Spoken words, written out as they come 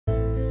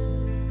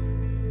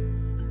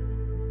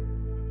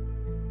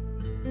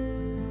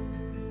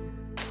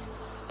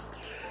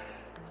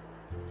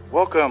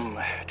Welcome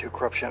to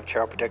Corruption of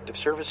Child Protective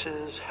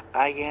Services.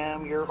 I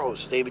am your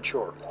host, David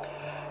Shore.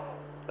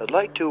 I'd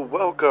like to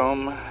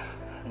welcome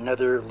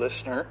another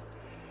listener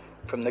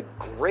from the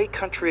great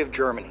country of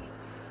Germany.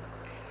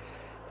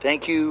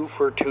 Thank you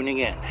for tuning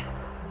in.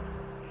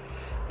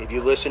 If you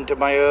listen to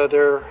my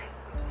other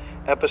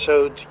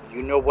episodes,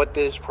 you know what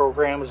this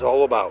program is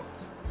all about.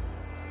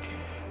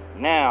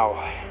 Now,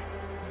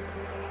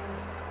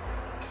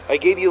 I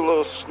gave you a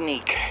little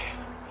sneak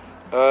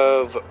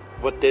of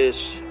what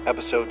this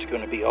episode is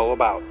going to be all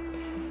about.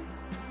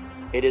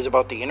 It is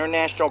about the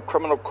International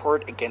Criminal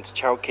Court against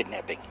child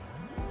kidnapping.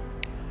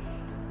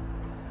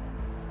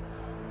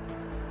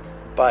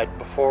 But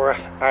before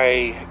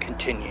I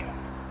continue,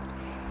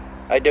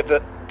 I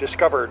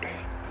discovered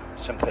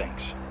some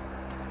things.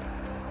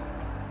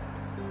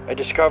 I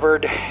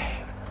discovered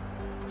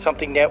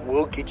something that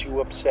will get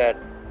you upset.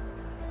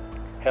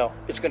 Hell,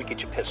 it's going to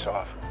get you pissed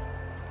off.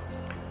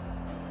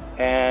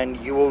 And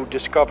you will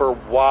discover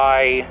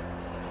why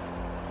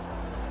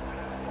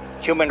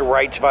human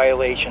rights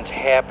violations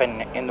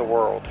happen in the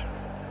world.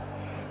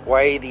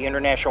 Why the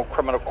International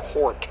Criminal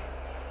Court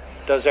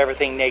does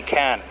everything they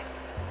can.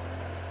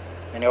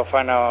 And you'll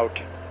find out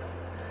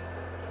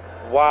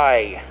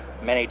why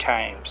many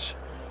times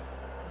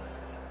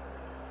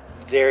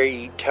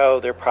they tell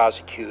their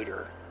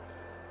prosecutor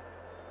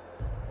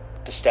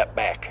to step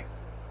back.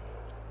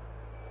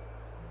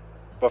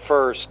 But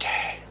first,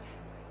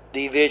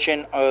 the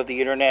vision of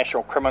the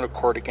International Criminal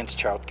Court against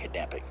child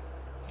kidnapping.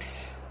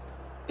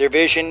 Their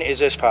vision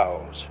is as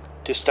follows: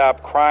 to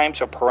stop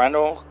crimes of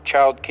parental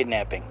child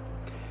kidnapping.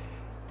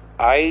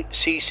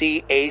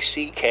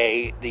 ICCACK,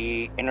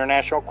 the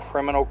International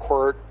Criminal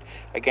Court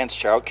Against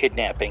Child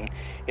Kidnapping,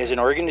 is an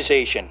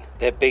organization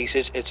that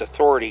bases its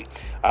authority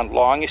on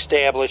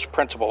long-established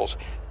principles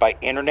by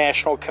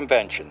international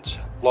conventions,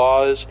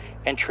 laws,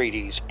 and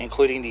treaties,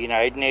 including the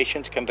United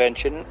Nations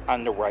Convention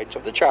on the Rights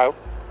of the Child,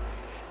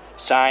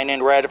 signed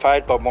and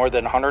ratified by more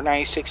than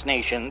 196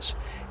 nations,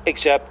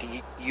 except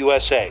the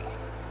USA.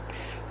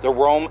 The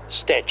Rome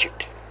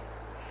Statute,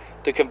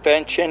 the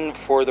Convention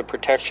for the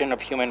Protection of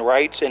Human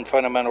Rights and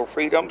Fundamental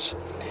Freedoms,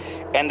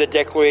 and the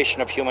Declaration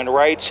of Human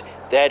Rights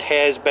that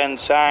has been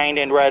signed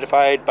and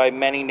ratified by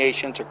many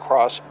nations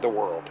across the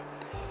world.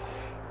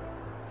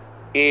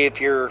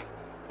 If you're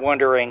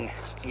wondering,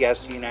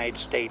 yes, the United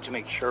States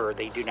makes sure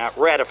they do not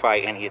ratify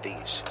any of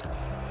these.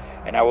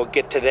 And I will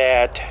get to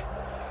that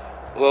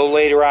a little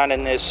later on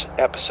in this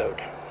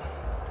episode.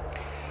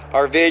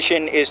 Our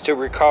vision is to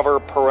recover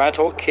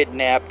parental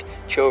kidnapped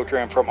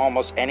children from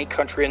almost any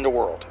country in the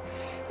world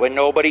when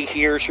nobody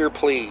hears your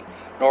plea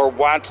nor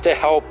wants to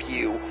help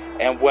you,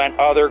 and when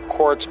other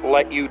courts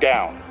let you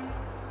down.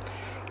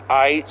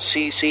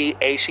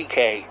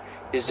 ICCACK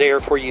is there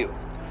for you.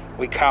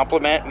 We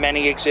complement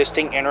many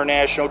existing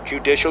international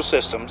judicial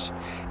systems,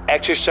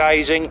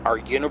 exercising our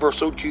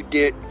universal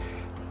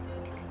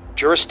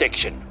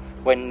jurisdiction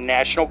when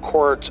national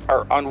courts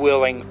are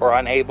unwilling or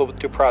unable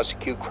to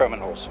prosecute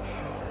criminals,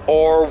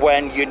 or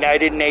when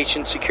United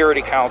Nations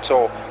Security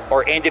Council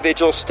or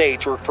individual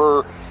states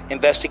refer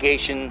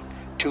investigation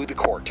to the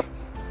court.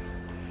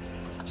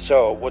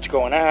 So what's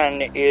going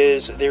on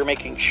is they're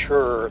making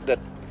sure that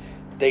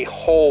they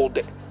hold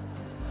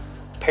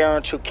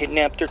parents who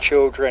kidnap their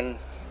children,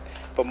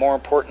 but more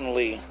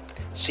importantly,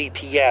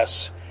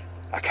 CPS,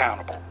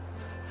 accountable.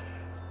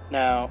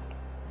 Now,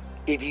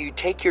 if you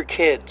take your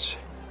kids,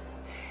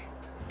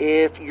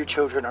 if your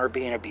children are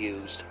being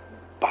abused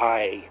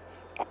by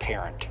a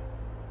parent,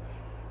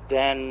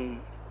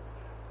 then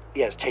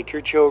yes, take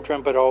your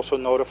children, but also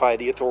notify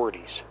the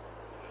authorities.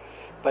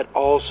 But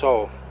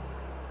also,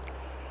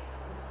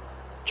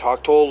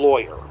 talk to a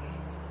lawyer,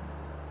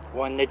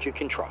 one that you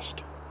can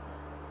trust.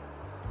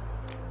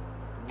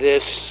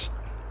 This,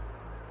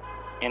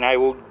 and I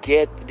will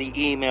get the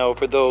email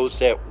for those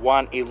that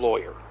want a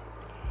lawyer,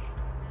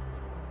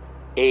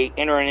 an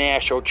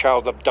international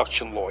child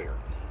abduction lawyer.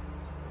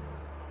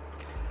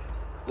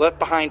 Left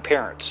behind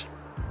parents.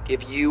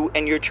 If you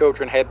and your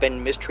children have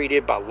been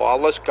mistreated by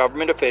lawless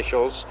government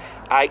officials,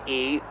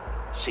 i.e.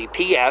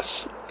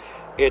 CPS,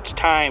 it's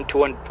time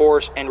to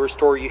enforce and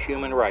restore your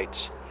human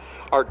rights.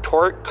 Our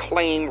tort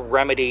claim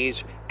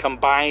remedies,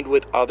 combined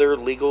with other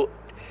legal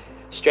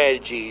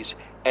strategies,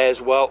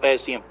 as well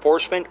as the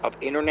enforcement of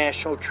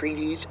international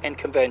treaties and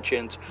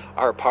conventions,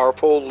 are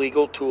powerful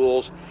legal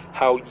tools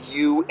how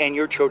you and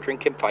your children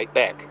can fight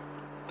back.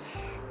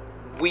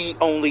 We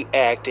only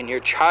act in your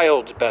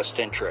child's best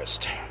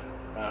interest.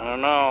 I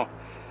don't know.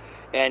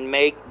 And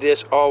make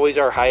this always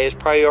our highest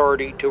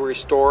priority to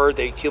restore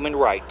their human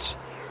rights.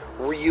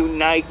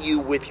 Reunite you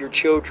with your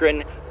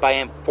children by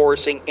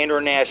enforcing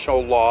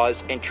international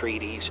laws and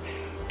treaties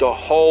to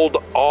hold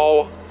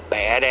all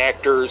bad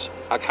actors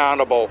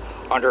accountable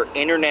under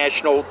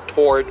international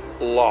tort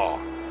law.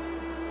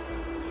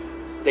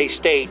 They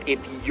state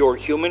if your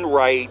human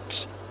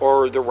rights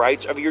or the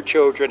rights of your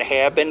children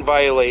have been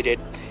violated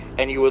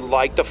and you would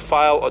like to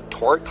file a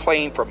tort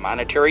claim for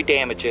monetary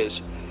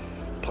damages,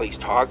 please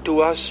talk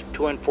to us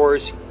to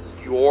enforce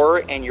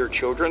your and your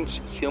children's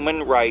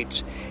human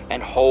rights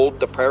and hold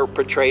the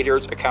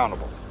perpetrators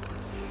accountable.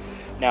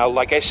 Now,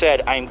 like I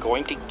said, I'm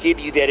going to give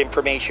you that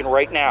information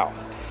right now.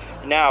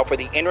 Now, for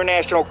the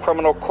International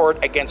Criminal Court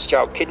Against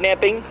Child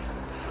Kidnapping,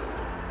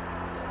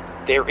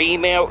 their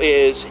email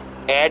is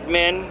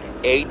admin,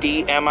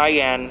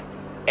 ADMIN,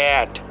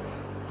 at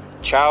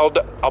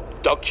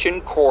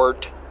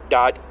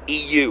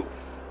childabductioncourt.eu.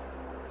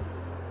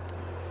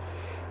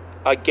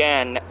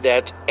 Again,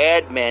 that's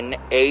admin,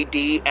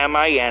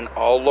 ADMIN,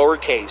 all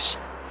lowercase,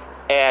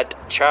 at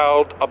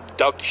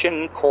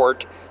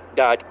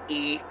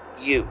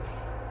childabductioncourt.eu.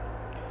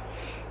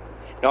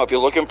 Now, if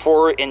you're looking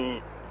for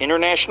an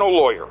international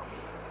lawyer,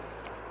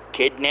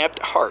 Kidnapped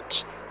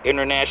Hearts,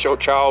 International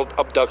Child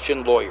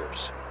Abduction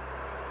Lawyers.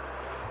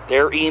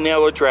 Their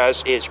email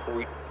address is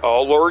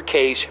all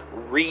lowercase,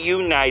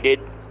 reunited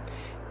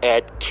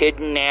at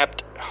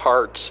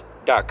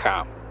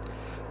kidnappedhearts.com.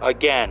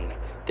 Again,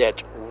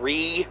 that's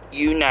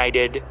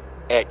reunited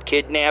at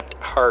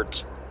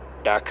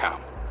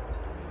kidnappedhearts.com.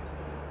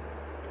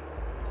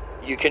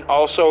 You can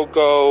also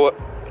go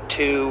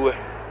to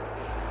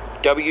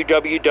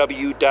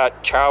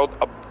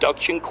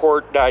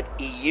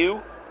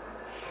www.childabductioncourt.eu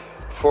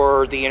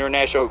for the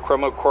International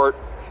Criminal Court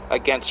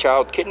Against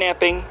Child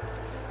Kidnapping,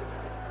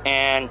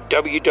 and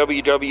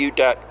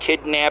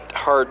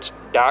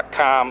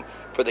www.kidnappedhearts.com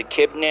for the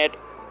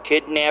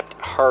Kidnapped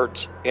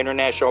Hearts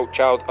International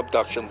Child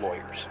Abduction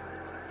Lawyers.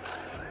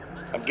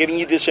 I'm giving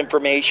you this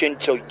information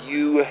so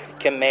you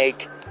can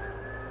make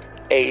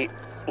a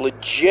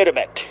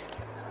legitimate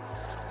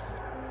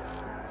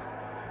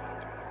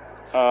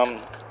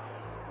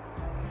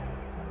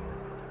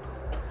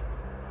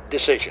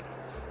decision.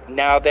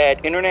 Now,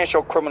 that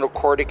International Criminal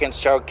Court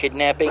Against Child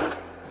Kidnapping,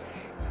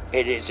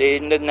 it is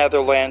in the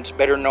Netherlands,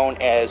 better known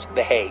as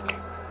The Hague.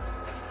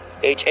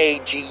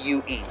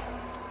 Hague.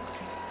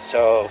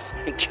 So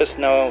just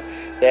know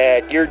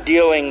that you're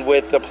dealing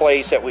with the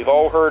place that we've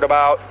all heard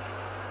about.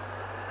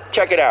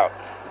 Check it out.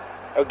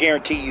 I'll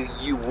guarantee you,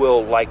 you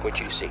will like what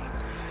you see.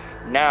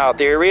 Now,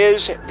 there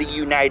is the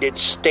United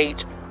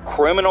States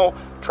Criminal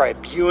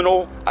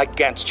Tribunal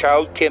Against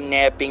Child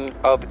Kidnapping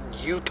of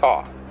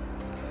Utah.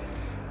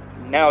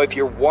 Now, if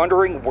you're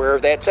wondering where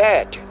that's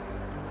at,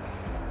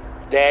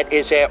 that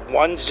is at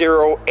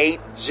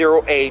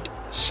 10808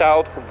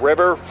 South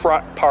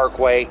Riverfront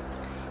Parkway,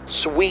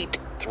 Suite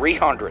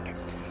 300,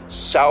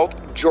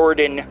 South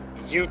Jordan,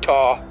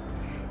 Utah,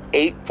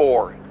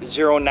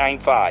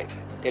 84095.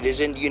 That is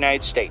in the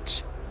United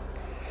States.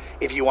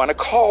 If you want to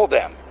call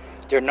them,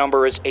 their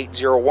number is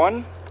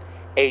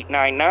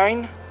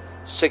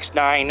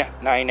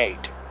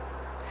 801-899-6998.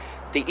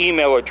 The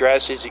email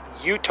address is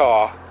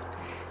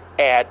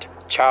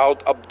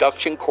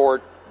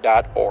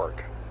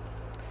utah@childabductioncourt.org.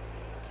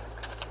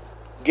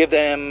 Give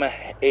them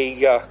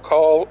a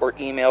call or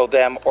email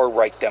them or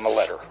write them a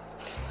letter.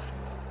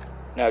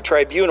 Now,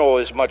 tribunal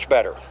is much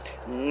better.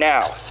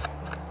 Now,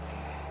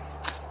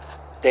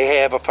 they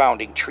have a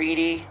founding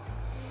treaty.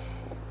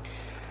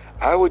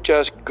 I'm going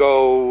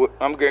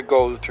to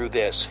go through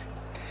this.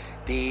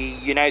 The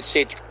United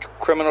States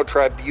Criminal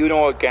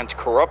Tribunal Against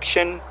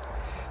Corruption.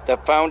 The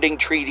founding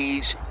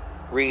treaties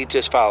reads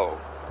as follows.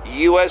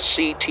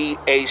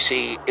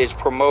 USCTAC is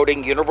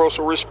promoting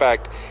universal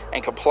respect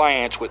and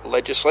compliance with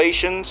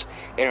legislations,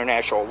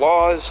 international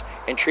laws,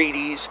 and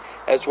treaties,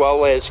 as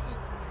well as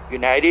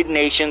United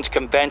Nations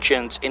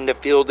conventions in the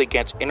field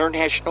against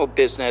international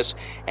business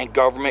and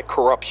government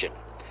corruption,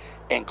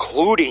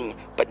 including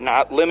but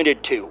not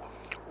limited to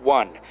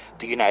 1.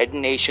 The United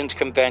Nations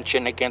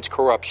Convention Against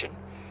Corruption.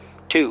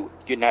 2.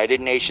 United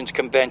Nations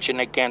Convention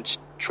Against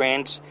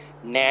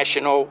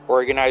Transnational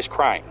Organized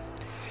Crime.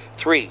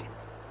 3.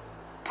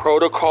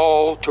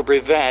 Protocol to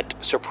prevent,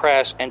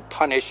 suppress, and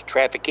punish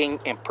trafficking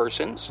in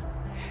persons,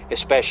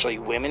 especially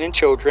women and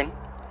children,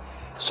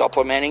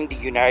 supplementing the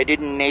United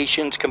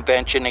Nations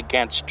Convention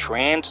Against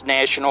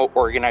Transnational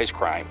Organized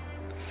Crime.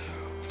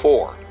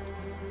 4.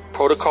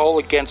 Protocol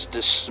against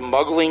the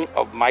smuggling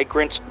of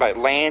migrants by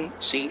land,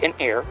 sea, and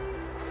air,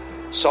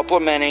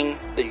 supplementing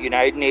the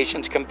United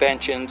Nations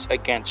Conventions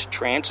Against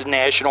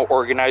Transnational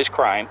Organized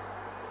Crime.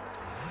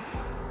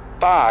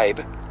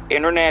 5.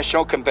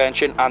 International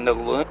Convention on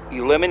the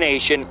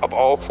Elimination of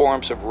All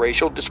Forms of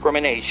Racial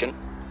Discrimination.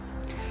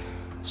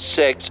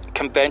 6.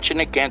 Convention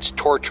Against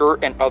Torture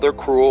and Other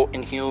Cruel,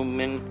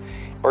 Inhuman,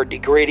 or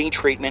Degrading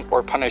Treatment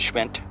or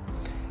Punishment,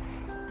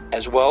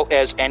 as well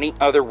as any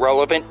other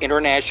relevant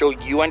international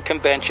UN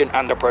convention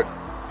on the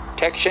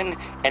protection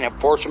and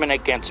enforcement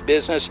against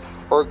business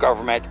or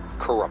government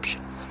corruption.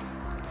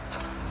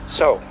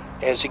 So,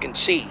 as you can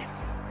see,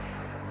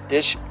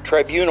 this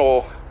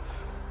tribunal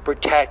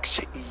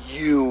protects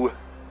you,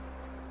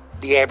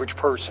 the average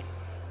person.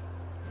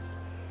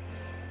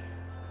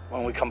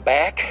 When we come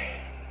back,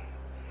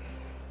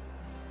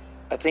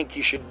 I think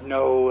you should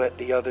know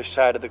the other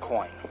side of the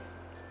coin.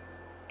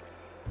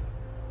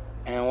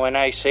 And when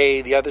I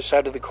say the other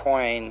side of the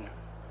coin,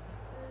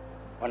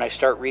 when I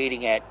start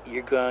reading it,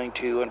 you're going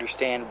to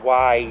understand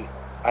why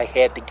I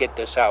had to get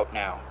this out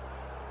now.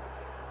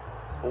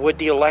 With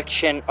the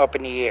election up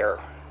in the air,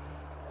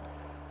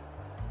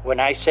 When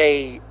I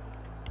say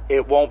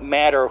it won't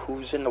matter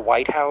who's in the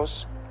White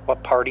House,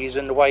 what party is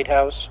in the White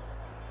House,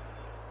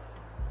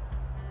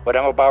 what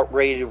I'm about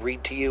ready to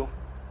read to you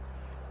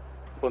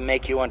will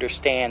make you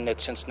understand that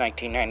since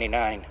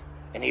 1999,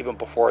 and even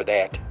before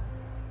that,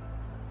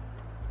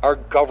 our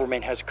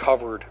government has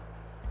covered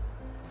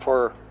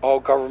for all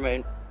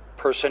government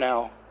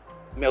personnel,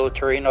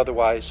 military and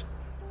otherwise,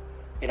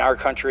 in our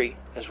country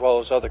as well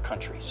as other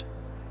countries.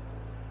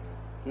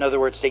 In other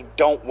words, they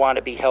don't want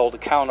to be held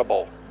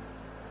accountable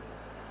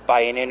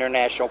by an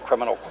international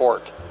criminal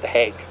court, The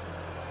Hague.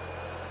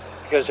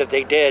 Because if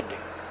they did,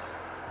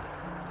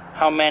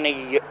 how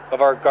many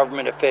of our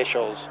government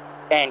officials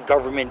and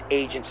government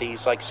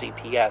agencies like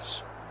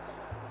CPS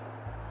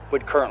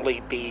would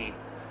currently be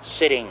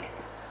sitting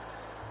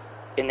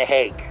in The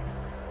Hague,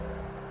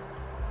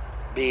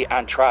 be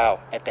on trial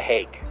at The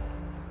Hague?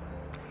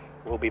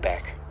 We'll be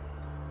back.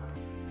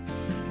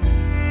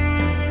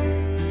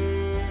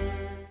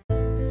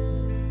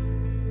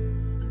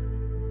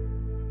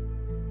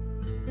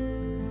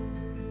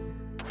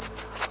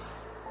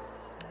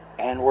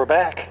 And we're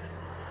back.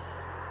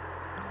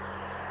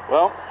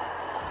 Well,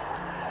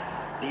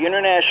 the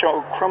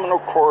International Criminal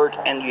Court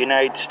and the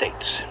United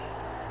States.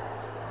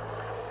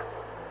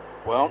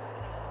 Well,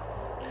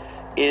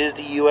 is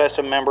the U.S.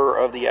 a member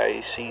of the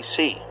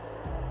ICC?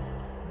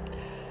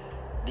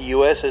 The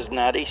U.S. is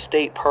not a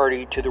state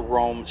party to the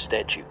Rome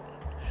Statute.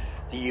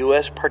 The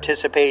U.S.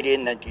 participated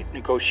in the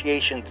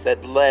negotiations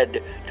that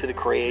led to the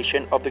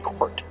creation of the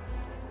court.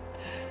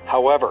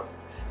 However,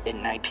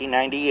 in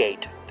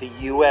 1998, the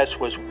U.S.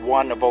 was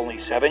one of only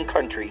 7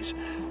 countries,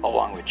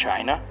 along with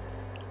China,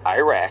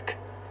 Iraq,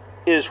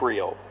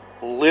 Israel,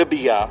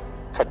 Libya,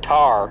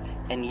 Qatar,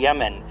 and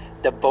Yemen,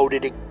 that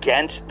voted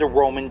against the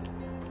Rome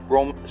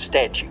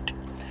Statute.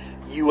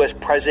 U.S.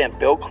 President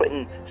Bill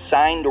Clinton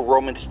signed the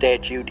Rome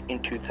Statute in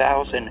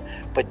 2000,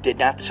 but did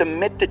not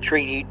submit the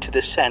treaty to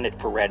the Senate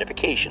for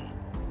ratification.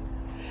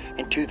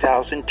 In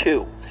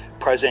 2002,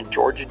 President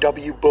George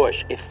W.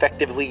 Bush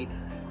effectively,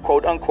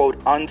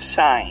 quote-unquote,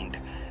 unsigned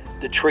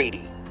the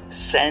treaty,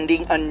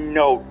 sending a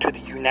note to the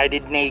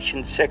United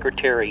Nations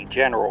Secretary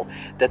General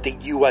that the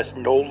U.S.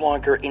 no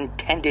longer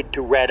intended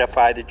to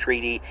ratify the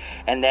treaty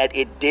and that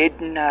it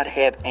did not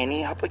have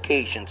any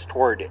obligations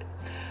toward it.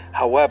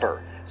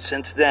 However,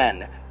 since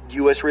then,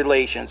 U.S.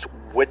 relations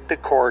with the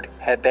court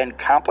have been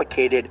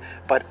complicated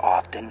but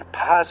often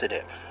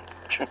positive.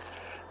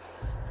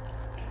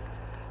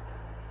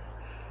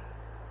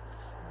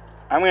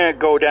 I'm going to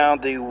go down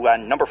to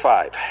number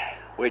 5.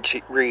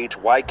 Which reads,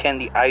 why can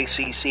the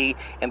ICC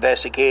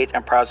investigate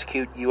and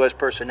prosecute U.S.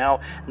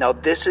 personnel? Now,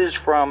 this is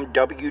from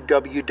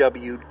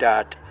www.hrw.org.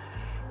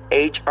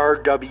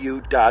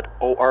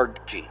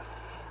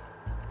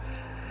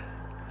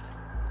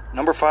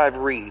 Number 5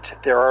 reads,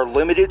 there are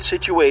limited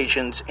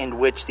situations in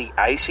which the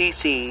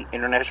ICC,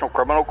 International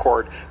Criminal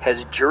Court,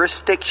 has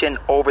jurisdiction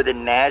over the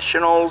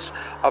nationals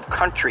of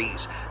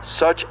countries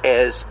such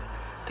as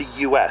the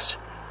U.S.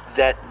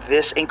 That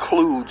this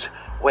includes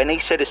when a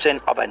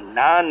citizen of a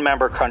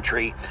non-member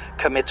country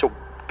commits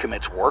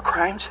war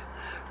crimes,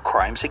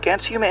 crimes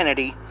against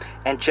humanity,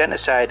 and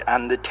genocide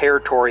on the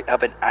territory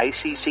of an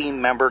ICC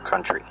member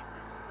country.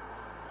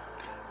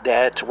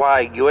 That's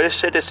why U.S.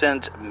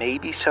 citizens may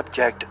be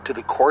subject to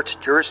the court's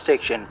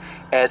jurisdiction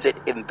as it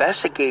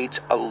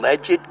investigates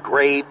alleged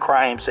grave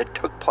crimes that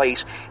took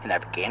place in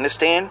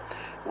Afghanistan,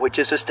 which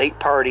is a state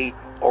party,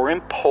 or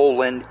in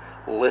Poland,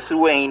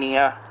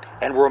 Lithuania,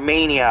 and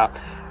Romania,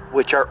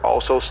 which are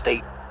also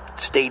state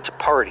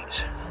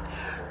parties.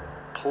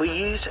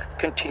 Please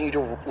continue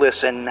to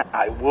listen.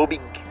 I will be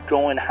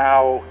going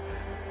how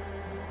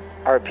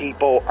our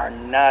people are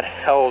not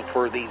held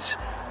for these.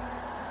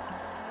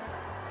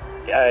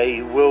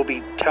 I will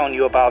be telling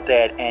you about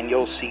that, and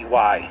you'll see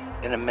why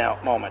in a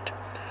moment.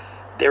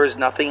 There is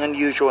nothing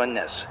unusual in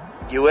this.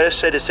 U.S.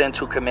 citizens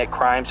who commit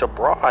crimes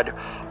abroad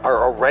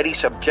are already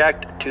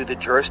subject to the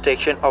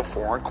jurisdiction of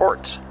foreign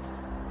courts.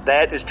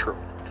 That is true.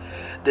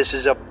 This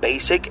is a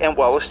basic and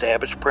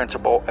well-established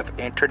principle of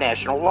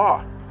international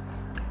law.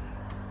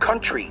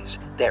 Countries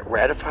that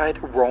ratify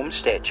the Rome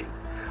Statute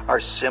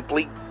are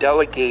simply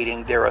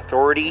delegating their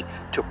authority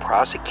to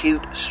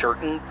prosecute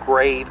certain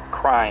grave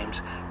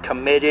crimes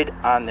committed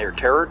on their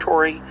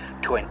territory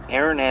to an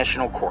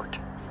international court.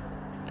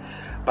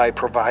 By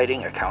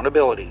providing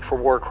accountability for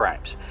war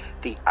crimes,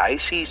 the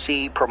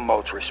ICC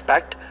promotes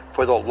respect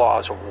for the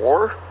laws of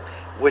war,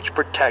 which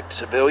protect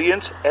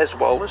civilians as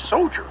well as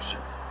soldiers.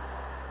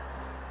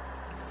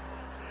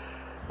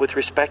 With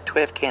respect to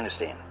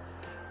Afghanistan,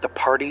 the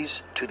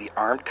parties to the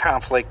armed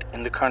conflict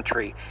in the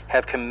country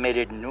have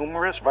committed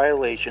numerous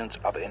violations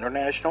of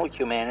international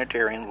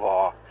humanitarian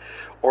law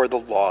or the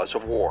laws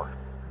of war.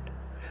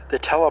 The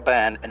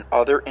Taliban and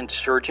other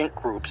insurgent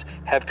groups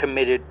have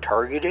committed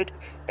targeted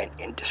and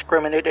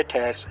indiscriminate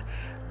attacks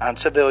on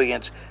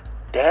civilians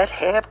that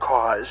have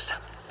caused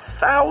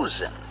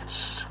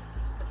thousands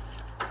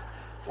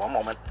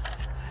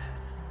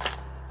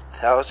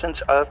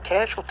of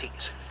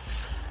casualties.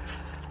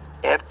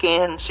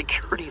 Afghan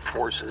security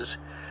forces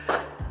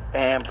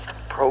and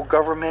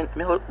pro-government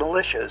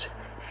militias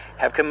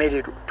have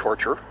committed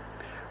torture,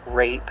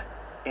 rape,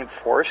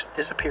 enforced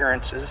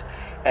disappearances,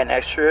 and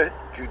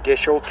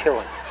extrajudicial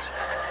killings.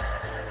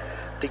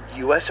 The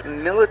U.S.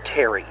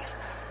 military,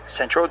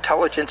 Central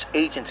Intelligence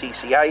Agency,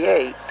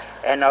 CIA,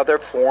 and other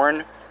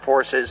foreign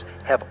forces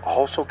have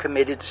also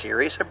committed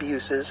serious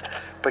abuses,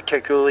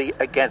 particularly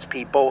against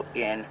people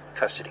in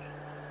custody.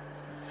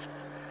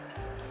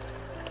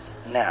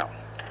 Now,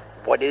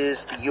 what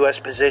is the U.S.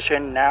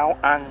 position now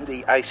on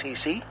the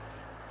ICC?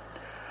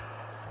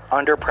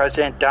 Under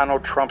President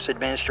Donald Trump's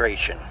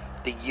administration,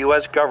 the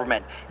U.S.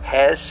 government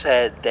has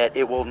said that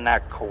it will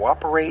not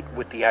cooperate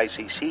with the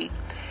ICC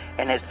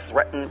and has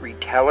threatened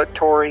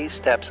retaliatory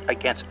steps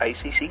against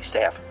ICC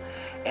staff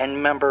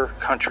and member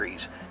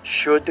countries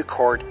should the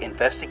court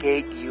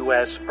investigate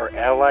U.S. or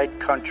allied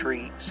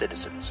country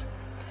citizens.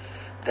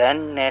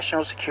 Then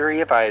National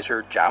Security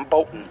Advisor John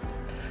Bolton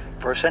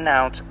first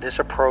announced this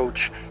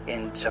approach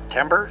in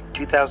September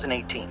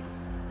 2018.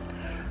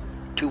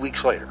 2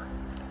 weeks later,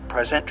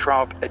 President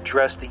Trump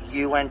addressed the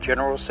UN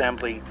General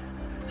Assembly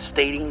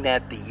stating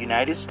that the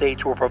United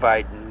States will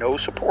provide no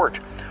support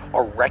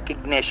or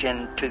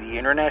recognition to the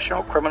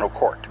International Criminal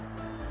Court.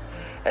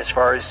 As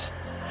far as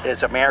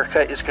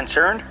America is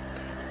concerned,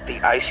 the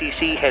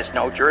ICC has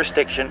no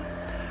jurisdiction,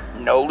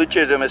 no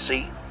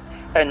legitimacy,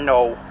 and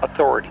no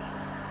authority.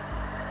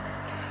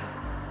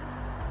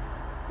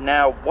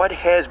 Now, what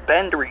has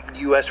been the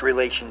U.S.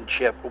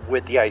 relationship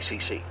with the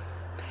ICC?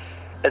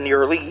 In the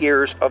early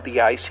years of the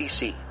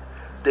ICC,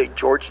 the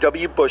George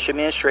W. Bush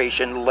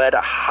administration led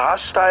a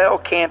hostile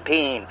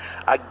campaign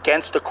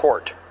against the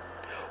court.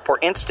 For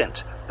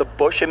instance, the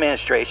Bush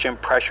administration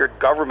pressured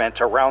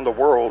governments around the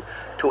world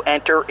to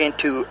enter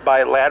into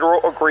bilateral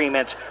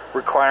agreements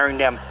requiring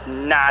them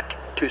not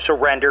to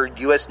surrender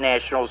U.S.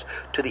 nationals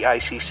to the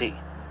ICC.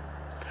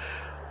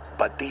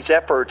 But these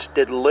efforts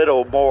did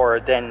little more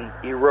than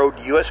erode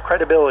U.S.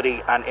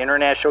 credibility on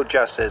international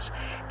justice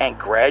and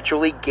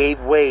gradually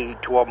gave way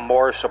to a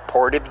more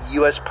supportive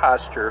U.S.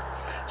 posture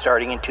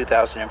starting in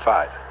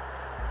 2005.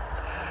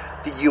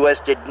 The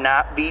U.S. did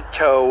not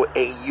veto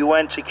a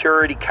UN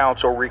Security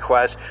Council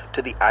request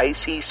to the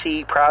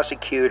ICC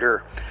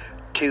prosecutor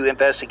to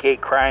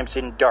investigate crimes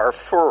in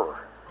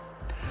Darfur,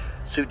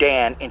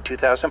 Sudan in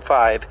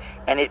 2005,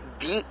 and it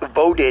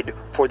voted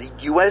for the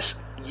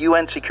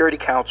UN Security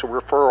Council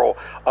referral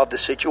of the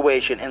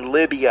situation in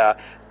Libya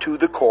to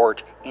the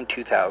court in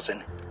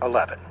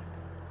 2011.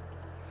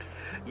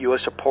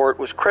 U.S. support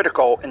was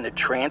critical in the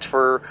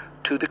transfer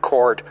to the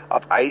court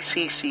of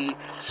ICC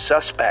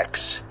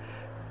suspects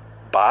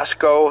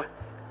Bosco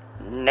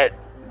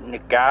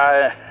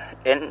Ntaganda.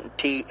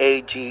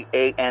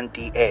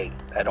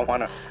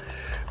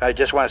 I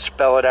just want to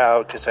spell it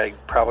out because I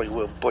probably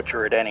will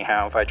butcher it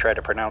anyhow if I try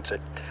to pronounce it.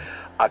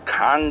 A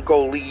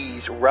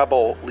Congolese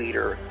rebel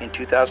leader in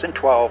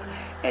 2012,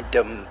 and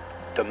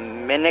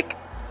Dominic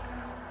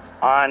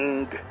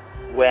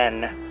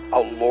Ongwen, a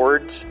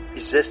Lord's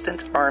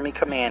Resistance Army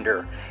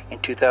commander, in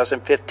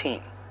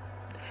 2015.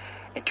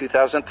 In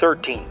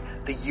 2013,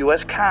 the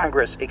U.S.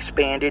 Congress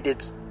expanded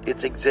its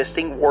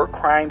existing war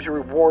crimes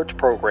rewards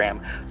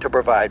program to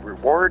provide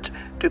rewards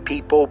to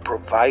people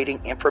providing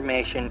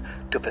information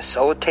to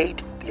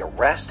facilitate the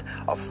arrest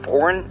of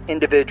foreign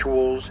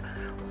individuals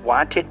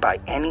wanted by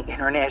any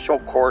international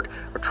court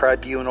or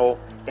tribunal,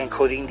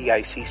 including the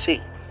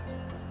ICC.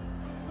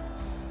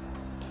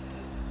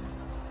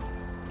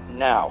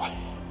 Now,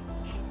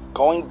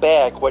 going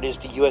back, what is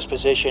the U.S.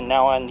 position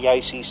now on the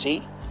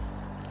ICC?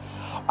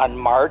 On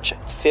March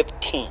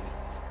 15,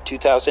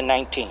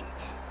 2019,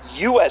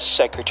 U.S.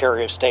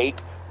 Secretary of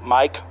State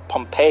Mike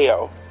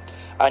Pompeo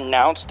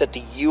announced that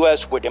the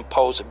U.S. would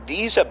impose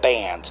visa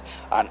bans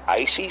on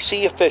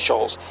ICC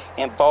officials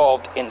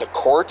involved in the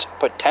court's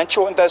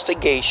potential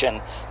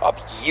investigation of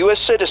U.S.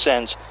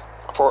 citizens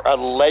for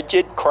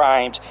alleged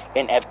crimes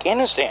in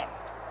Afghanistan.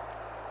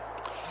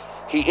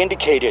 He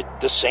indicated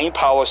the same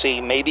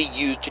policy may be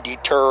used to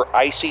deter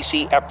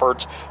ICC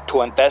efforts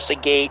to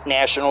investigate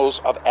nationals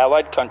of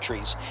allied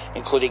countries,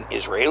 including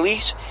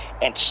Israelis,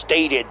 and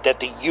stated that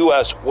the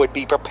U.S. would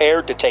be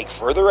prepared to take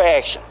further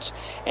actions,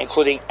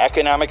 including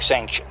economic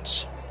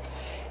sanctions.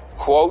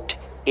 Quote,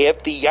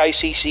 if the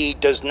ICC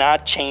does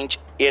not change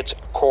its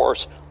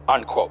course,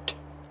 unquote.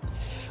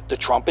 The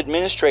Trump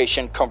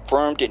administration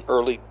confirmed in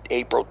early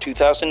April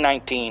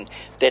 2019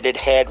 that it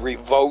had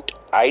revoked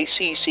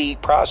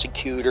ICC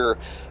prosecutor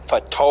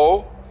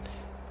Fatou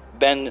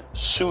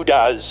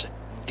Bensouda's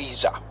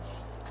visa.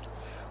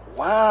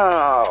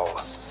 Wow.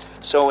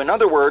 So in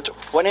other words,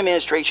 one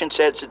administration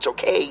says it's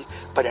okay,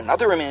 but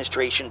another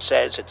administration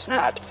says it's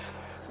not.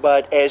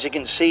 But as you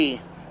can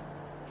see,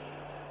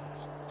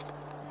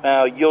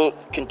 you'll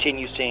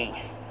continue seeing.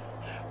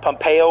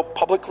 Pompeo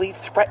publicly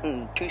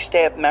threatened two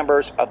staff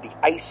members of the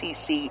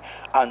ICC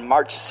on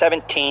March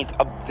 17th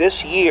of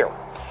this year,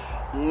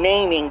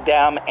 naming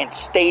them and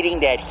stating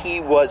that he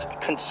was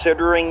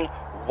considering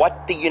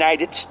what the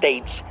United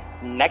States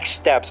next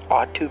steps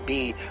ought to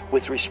be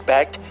with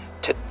respect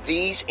to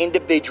these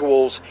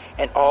individuals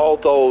and all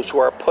those who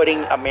are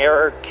putting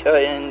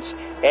Americans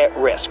at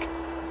risk,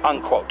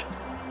 unquote.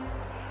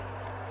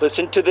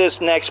 Listen to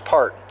this next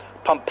part.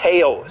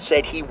 Pompeo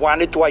said he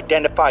wanted to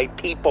identify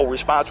people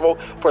responsible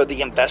for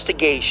the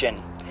investigation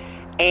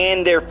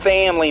and their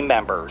family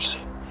members,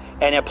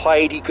 and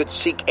implied he could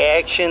seek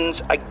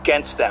actions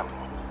against them.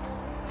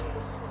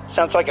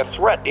 Sounds like a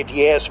threat, if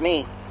you ask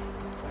me.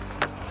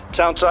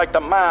 Sounds like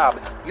the mob.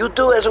 You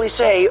do as we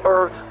say,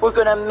 or we're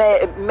going to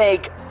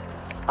make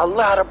a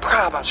lot of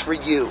problems for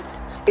you,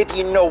 if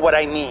you know what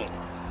I mean.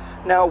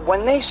 Now,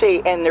 when they say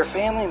and their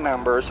family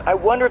members, I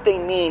wonder if they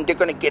mean they're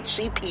going to get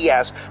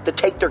CPS to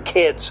take their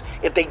kids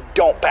if they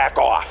don't back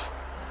off.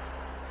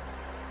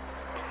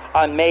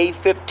 On May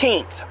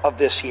 15th of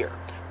this year,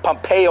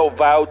 Pompeo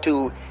vowed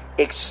to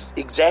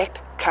exact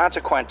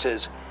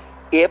consequences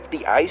if the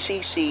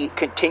ICC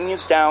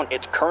continues down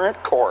its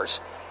current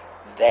course,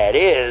 that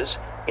is,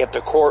 if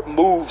the court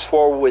moves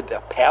forward with the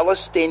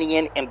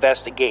Palestine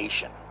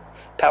investigation.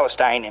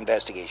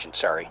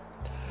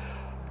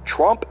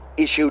 Trump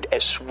issued a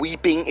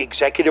sweeping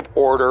executive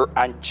order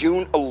on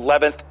June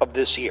 11th of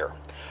this year,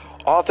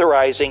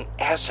 authorizing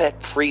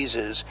asset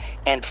freezes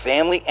and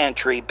family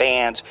entry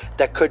bans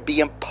that could be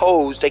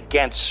imposed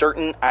against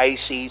certain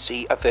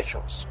ICC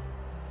officials.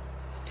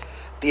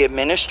 The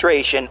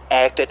administration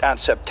acted on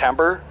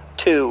September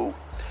 2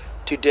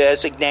 to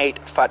designate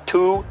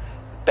Fatou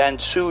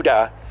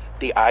Bensouda,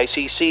 the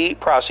ICC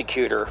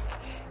prosecutor,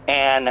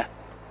 and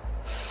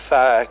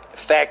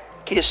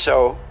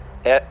Phakiso,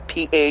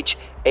 Phakiso,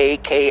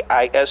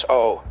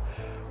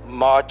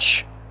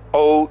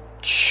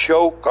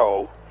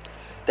 Mochoko,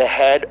 the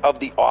head of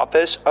the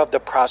Office of the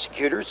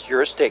Prosecutor's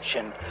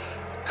Jurisdiction,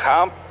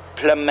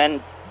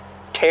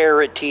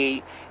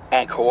 Complementarity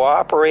and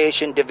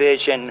Cooperation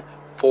Division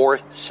for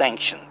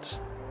sanctions.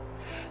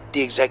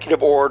 The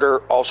executive order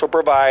also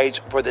provides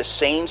for the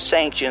same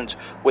sanctions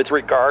with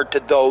regard to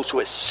those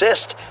who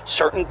assist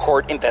certain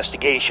court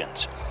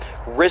investigations,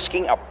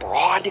 risking a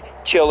broad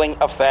chilling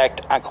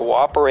effect on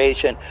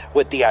cooperation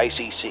with the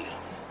ICC.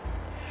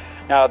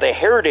 Now, the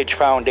Heritage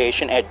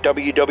Foundation at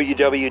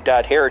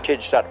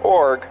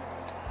www.heritage.org,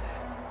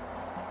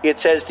 it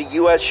says the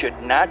U.S. should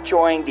not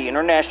join the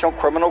International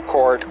Criminal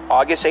Court,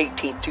 August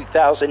 18,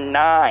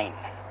 2009,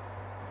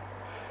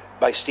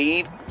 by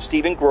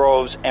Stephen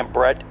Groves and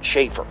Brett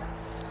Schaefer.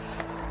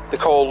 The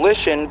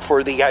Coalition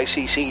for the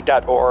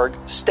ICC.org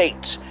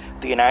states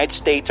the United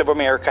States of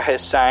America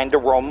has signed the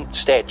Rome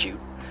Statute,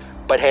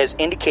 but has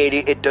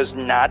indicated it does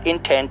not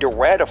intend to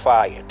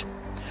ratify it.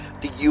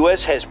 The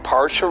U.S. has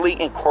partially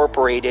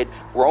incorporated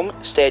Rome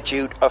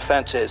Statute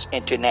offenses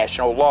into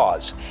national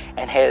laws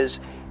and has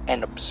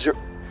an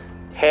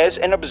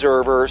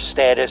observer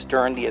status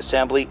during the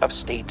Assembly of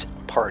States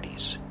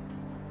Parties.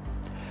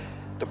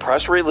 The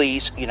press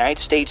release, United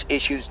States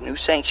issues new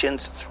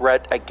sanctions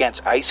threat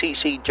against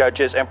ICC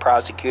judges and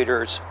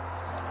prosecutors.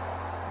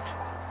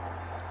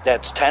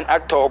 That's 10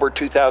 October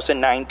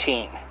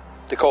 2019,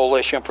 the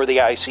Coalition for the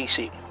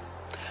ICC.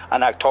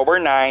 On October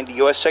 9, the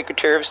U.S.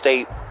 Secretary of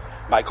State,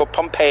 Michael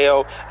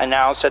Pompeo,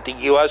 announced that the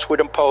U.S.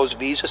 would impose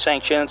visa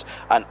sanctions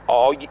on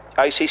all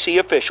ICC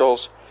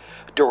officials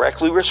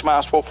directly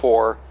responsible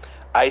for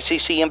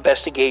ICC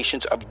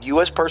investigations of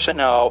U.S.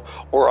 personnel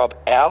or of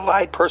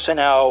allied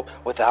personnel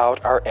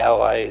without our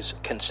allies'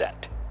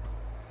 consent.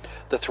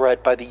 The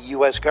threat by the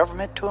U.S.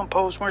 government to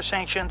impose more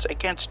sanctions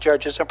against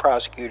judges and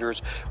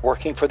prosecutors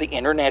working for the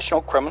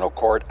International Criminal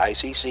Court,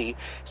 ICC,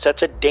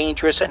 sets a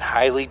dangerous and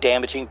highly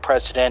damaging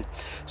precedent,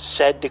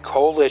 said the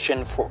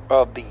Coalition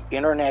of the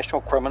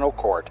International Criminal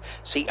Court,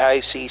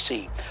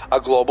 CICC,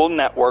 a global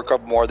network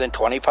of more than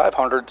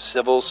 2,500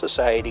 civil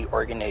society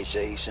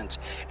organizations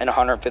in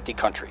 150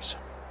 countries.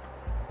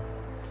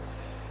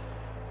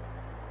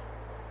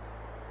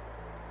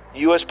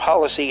 U.S.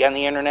 policy on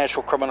the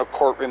International Criminal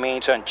Court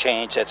remains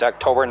unchanged. That's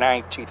October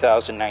 9,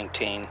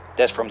 2019.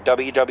 That's from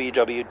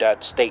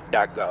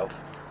www.state.gov.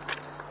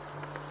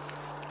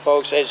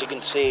 Folks, as you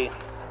can see,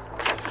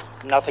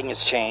 nothing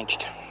has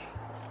changed.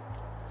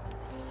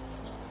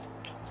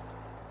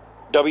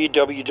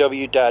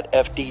 www.fdd.org,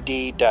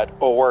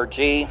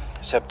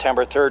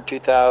 September 3rd,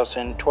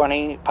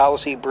 2020,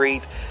 policy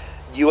brief.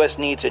 U.S.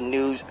 needs a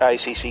new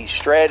ICC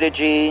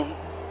strategy.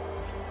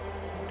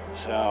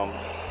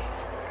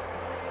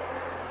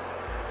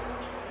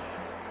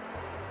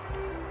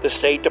 The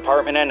State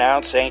Department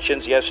announced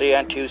sanctions yesterday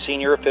on 2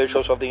 senior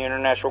officials of the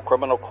International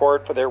Criminal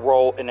Court for their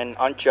role in an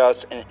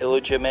unjust and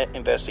illegitimate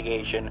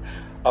investigation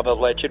of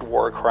alleged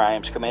war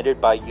crimes committed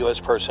by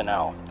U.S.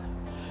 personnel.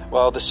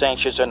 While the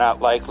sanctions are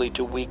not likely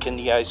to weaken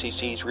the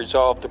ICC's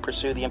resolve to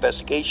pursue the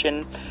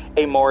investigation,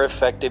 a more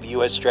effective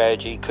U.S.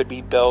 strategy could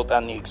be built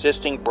on the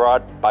existing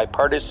broad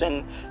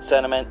bipartisan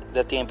sentiment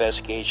that the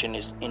investigation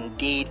is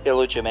indeed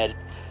illegitimate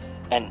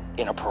and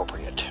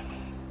inappropriate.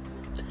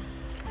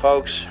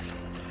 Folks,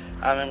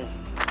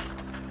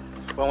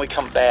 when we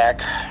come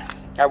back,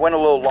 I went a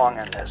little long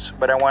on this,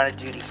 but I wanted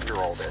you to hear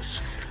all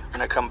this. When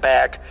I come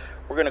back,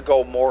 we're going to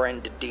go more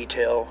into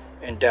detail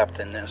in depth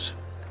in this.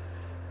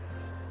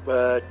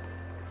 But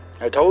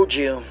I told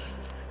you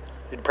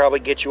it'd probably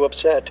get you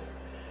upset.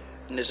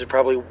 And this is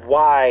probably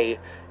why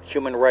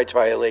human rights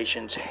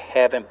violations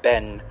haven't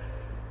been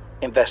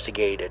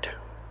investigated,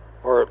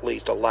 or at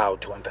least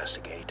allowed to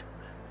investigate.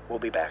 We'll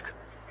be back.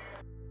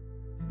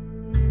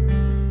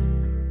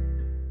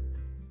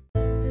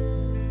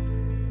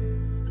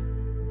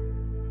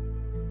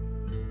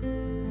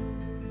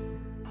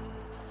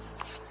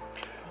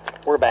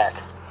 We're back.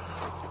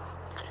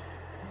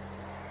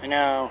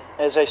 Now,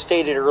 as I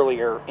stated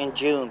earlier, in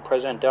June,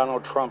 President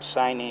Donald Trump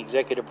signed an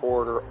executive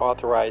order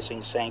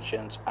authorizing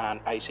sanctions on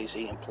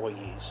ICC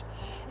employees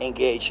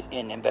engaged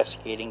in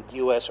investigating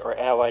U.S. or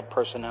allied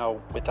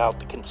personnel without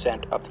the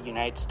consent of the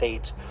United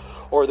States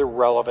or the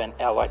relevant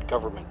allied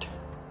government.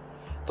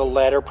 The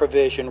latter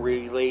provision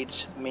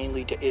relates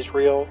mainly to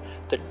Israel,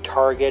 the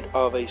target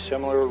of a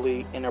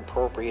similarly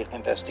inappropriate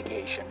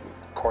investigation,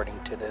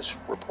 according to this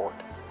report.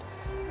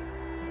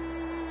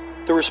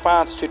 The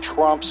response to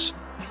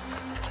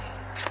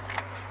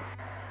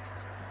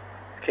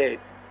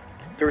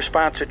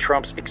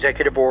Trump's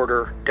executive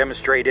order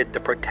demonstrated the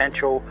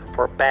potential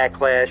for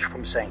backlash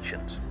from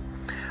sanctions.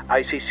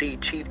 ICC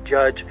Chief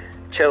Judge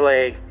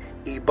Chile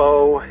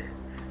Ibo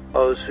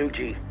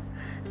Ozuji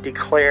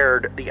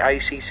declared the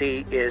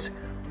ICC is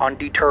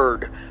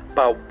undeterred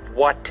by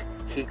what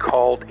he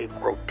called a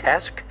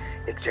grotesque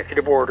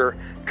executive order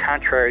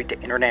contrary to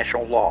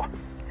international law.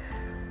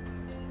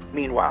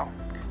 Meanwhile,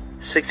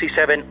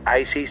 67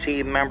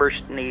 ICC member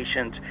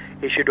nations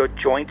issued a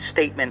joint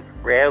statement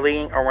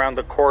rallying around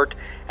the court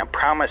and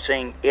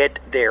promising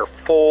it their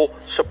full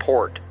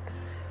support.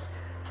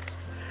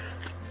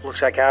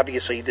 Looks like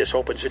obviously this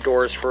opens the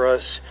doors for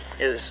us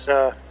as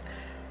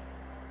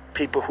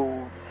people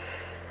who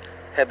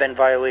have been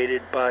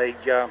violated by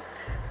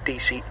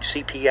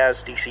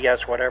CPS,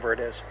 DCS, whatever it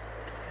is.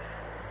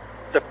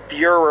 The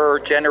furor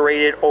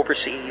generated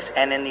overseas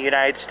and in the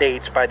United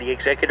States by the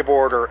executive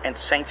order and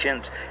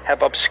sanctions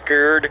have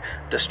obscured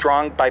the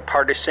strong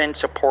bipartisan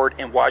support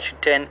in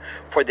Washington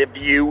for the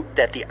view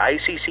that the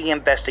ICC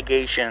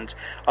investigations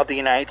of the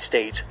United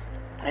States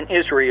and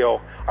Israel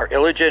are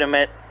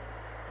illegitimate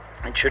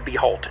and should be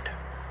halted.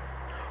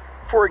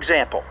 For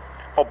example,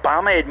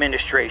 Obama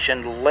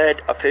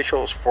administration-led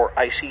officials for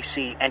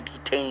ICC and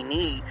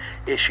detainee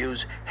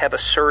issues have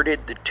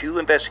asserted the two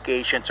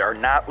investigations are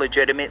not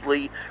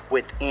legitimately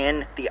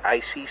within the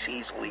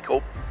ICC's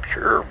legal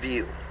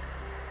purview.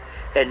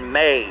 In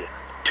May,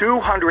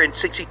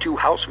 262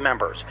 House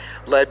members,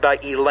 led by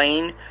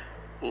Elaine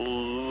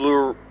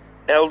Luria,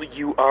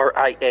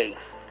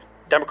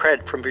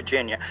 Democrat from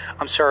Virginia.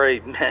 I'm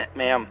sorry,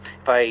 ma'am,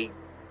 if I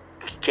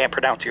can't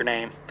pronounce your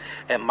name.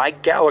 And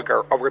Mike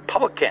Gallagher, a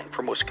Republican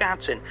from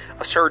Wisconsin,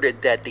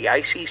 asserted that the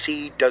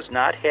ICC does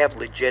not have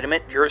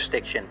legitimate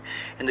jurisdiction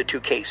in the two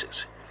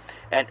cases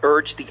and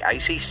urged the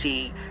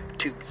ICC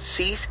to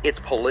cease its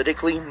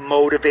politically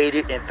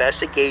motivated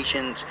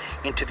investigations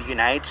into the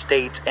United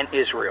States and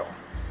Israel.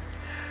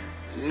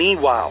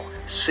 Meanwhile,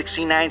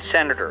 69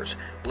 senators,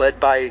 led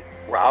by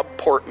Rob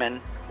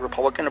Portman,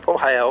 Republican of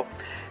Ohio,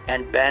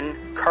 and Ben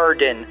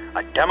Cardin,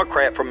 a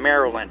Democrat from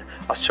Maryland,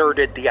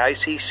 asserted the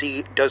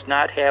ICC does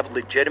not have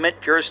legitimate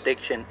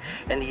jurisdiction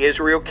in the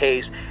Israel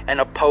case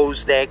and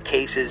opposed that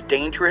case's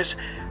dangerous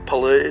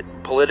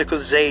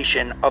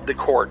politicization of the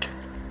court.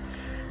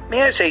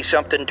 May I say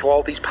something to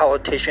all these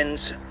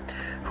politicians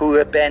who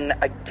have been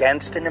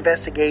against an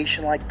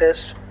investigation like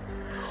this?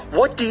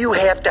 What do you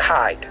have to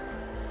hide?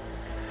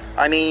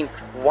 I mean,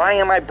 why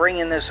am I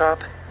bringing this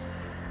up?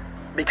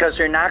 Because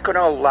they're not going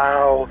to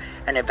allow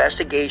an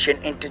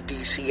investigation into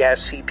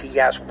DCS,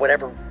 CPS,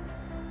 whatever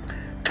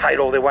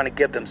title they want to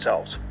give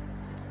themselves.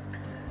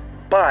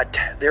 But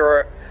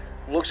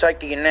looks like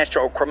the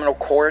International Criminal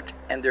Court,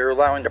 and they're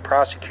allowing the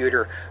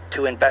prosecutor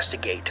to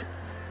investigate.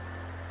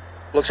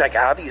 Looks like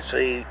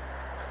obviously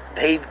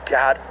they've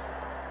got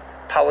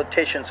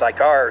politicians like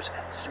ours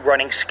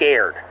running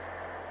scared.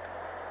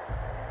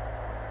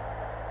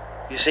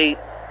 You see,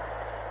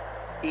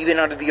 even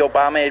under the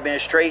Obama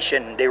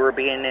administration, they were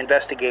being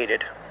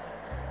investigated.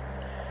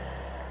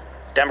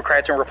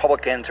 Democrats and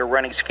Republicans are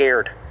running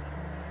scared.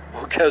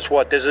 Well, guess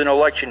what? This is an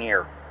election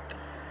year.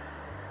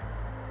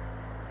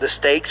 The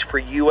stakes for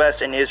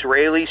U.S. and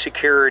Israeli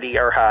security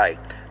are high.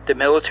 The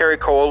military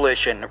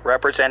coalition,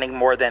 representing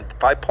more than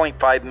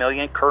 5.5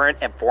 million current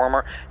and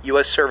former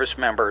U.S. service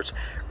members,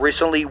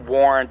 recently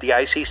warned the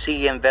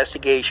ICC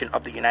investigation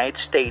of the United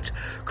States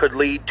could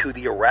lead to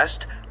the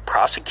arrest,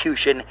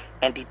 prosecution,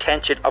 and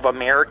detention of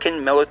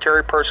American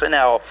military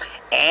personnel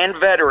and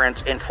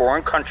veterans in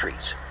foreign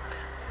countries.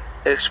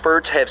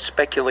 Experts have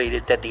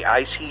speculated that the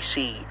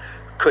ICC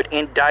could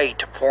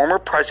indict former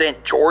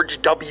President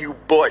George W.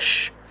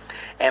 Bush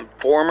and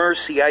former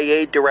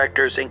CIA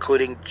directors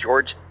including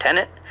George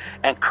Tenet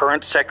and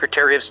current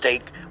Secretary of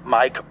State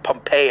Mike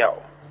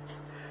Pompeo.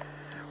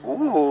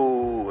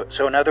 Ooh,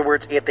 so in other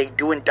words, if they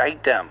do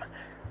indict them,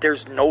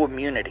 there's no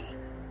immunity.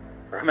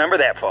 Remember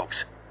that,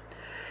 folks.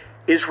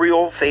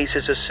 Israel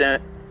faces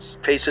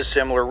faces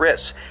similar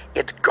risks.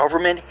 Its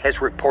government has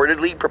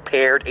reportedly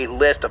prepared a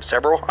list of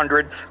several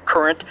hundred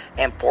current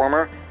and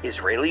former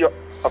Israeli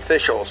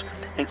officials,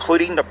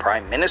 including the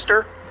Prime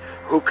Minister,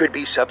 who could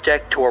be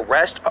subject to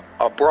arrest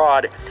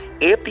abroad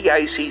if the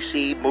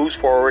ICC moves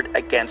forward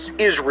against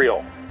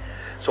Israel.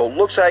 So it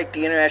looks like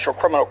the International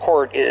Criminal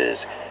Court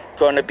is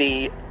going to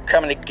be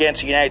coming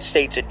against the United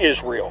States and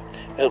Israel,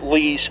 at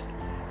least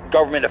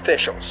government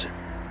officials.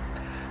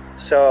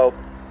 So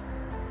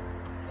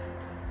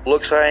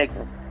looks like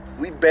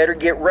we better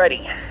get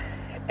ready.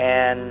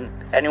 And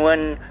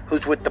anyone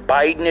who's with the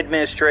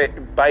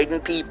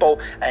Biden people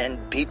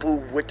and people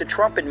with the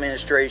Trump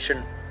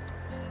administration,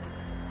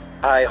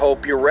 I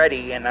hope you're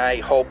ready, and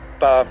I hope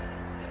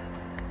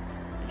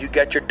you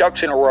got your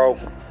ducks in a row.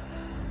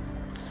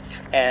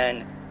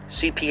 And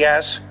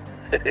CPS,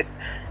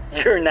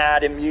 you're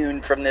not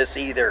immune from this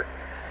either.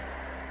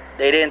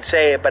 They didn't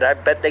say it, but I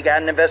bet they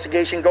got an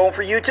investigation going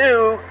for you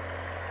too.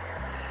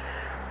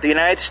 The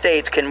United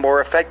States can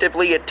more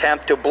effectively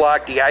attempt to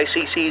block the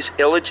ICC's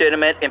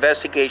illegitimate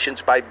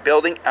investigations by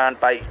building on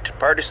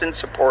bipartisan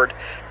support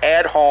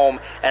at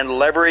home and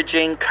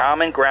leveraging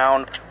common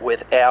ground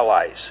with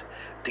allies.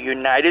 The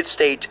United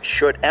States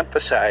should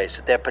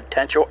emphasize that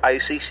potential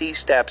ICC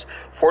steps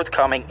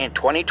forthcoming in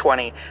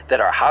 2020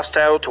 that are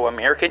hostile to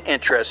American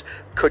interests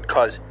could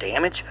cause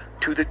damage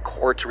to the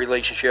court's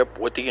relationship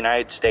with the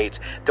United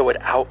States that would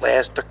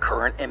outlast the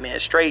current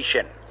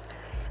administration.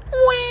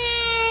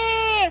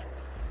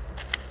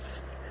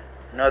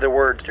 In other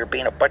words, they're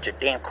being a bunch of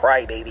damn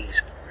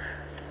crybabies.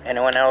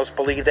 Anyone else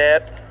believe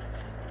that?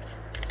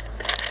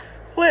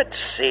 Let's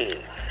see.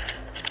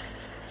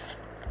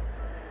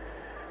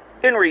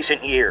 In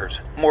recent years,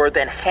 more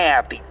than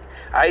half the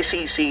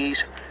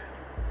ICC's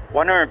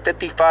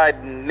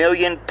 £155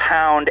 million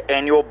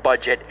annual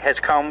budget has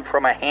come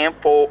from a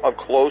handful of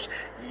close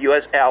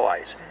U.S.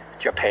 allies: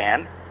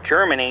 Japan,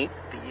 Germany,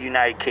 the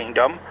United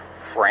Kingdom,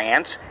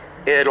 France,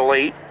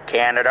 Italy,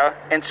 Canada,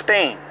 and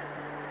Spain.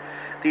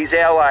 These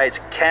allies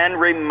can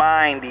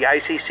remind the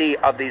ICC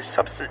of these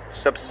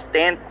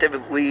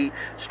substantively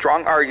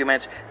strong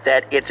arguments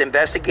that its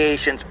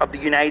investigations of the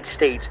United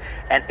States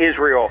and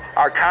Israel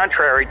are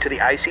contrary to the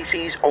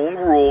ICC's own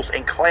rules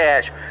and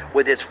clash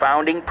with its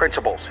founding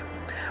principles.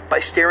 By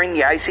steering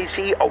the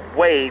ICC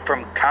away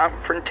from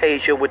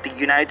confrontation with the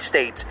United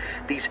States,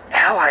 these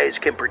allies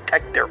can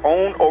protect their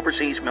own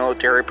overseas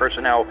military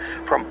personnel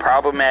from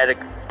problematic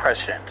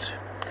precedents.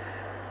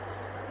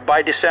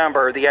 By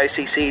December, the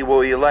ICC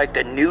will elect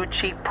a new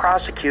chief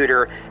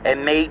prosecutor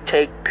and may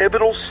take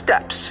pivotal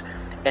steps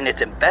in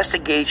its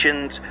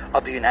investigations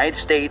of the United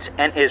States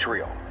and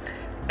Israel.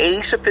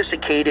 A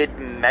sophisticated,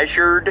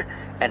 measured,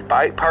 and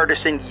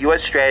bipartisan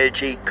U.S.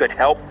 strategy could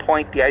help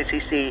point the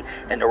ICC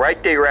in the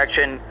right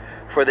direction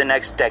for the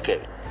next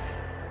decade.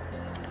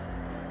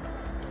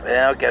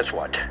 Well, guess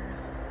what?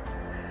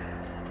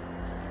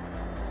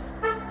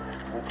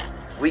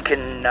 We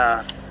can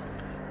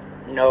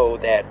know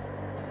that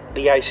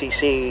the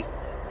ICC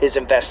is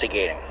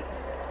investigating.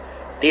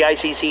 The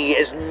ICC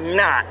is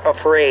not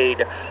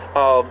afraid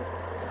of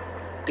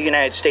the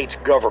United States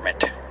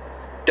government.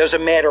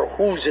 Doesn't matter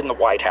who's in the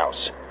White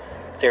House.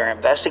 They're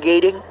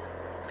investigating.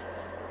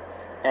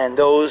 And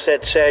those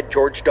that said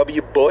George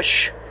W.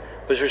 Bush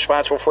was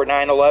responsible for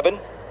 9/11,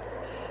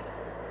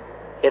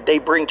 if they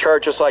bring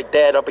charges like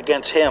that up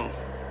against him,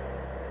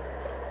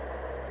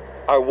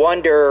 I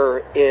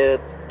wonder if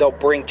they'll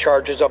bring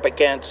charges up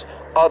against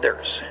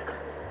others,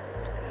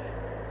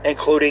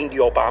 including the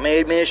Obama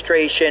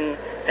administration,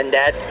 and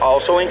that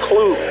also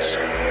includes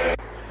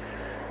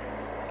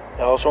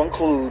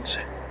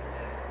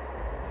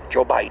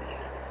Joe Biden.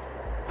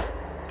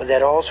 But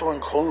that also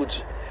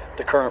includes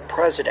the current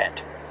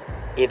president,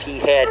 if he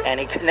had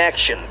any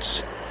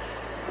connections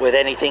with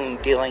anything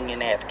dealing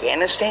in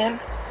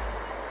Afghanistan,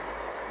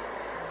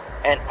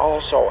 and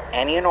also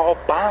any and all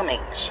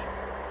bombings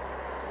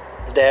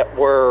that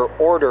were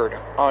ordered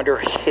under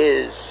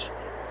his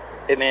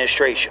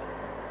administration.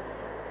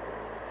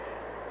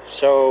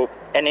 So,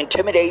 and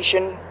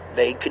intimidation,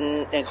 they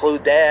can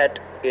include that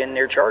in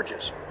their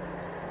charges.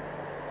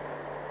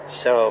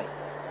 So,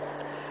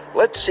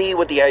 let's see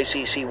what the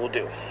ICC will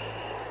do.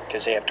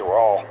 Because after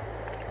all,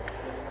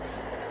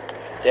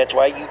 that's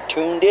why you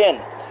tuned in.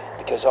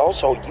 Because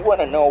also, you want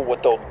to know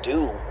what they'll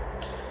do.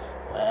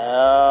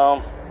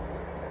 Well,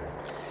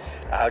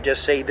 I'll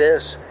just say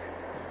this.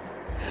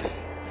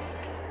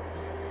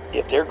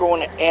 If they're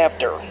going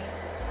after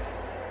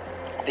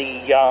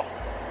the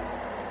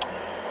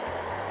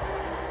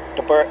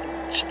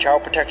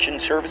Child Protection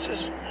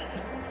Services,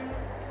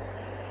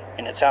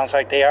 and it sounds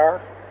like they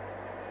are,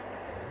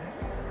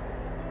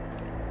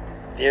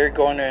 they're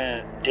going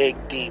to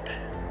dig deep.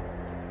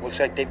 Looks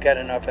like they've got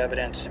enough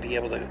evidence to be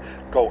able to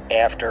go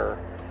after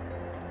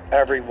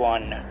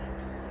everyone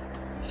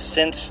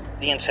since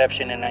the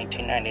inception in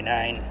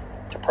 1999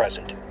 to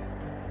present.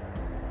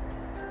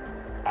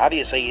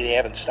 Obviously, they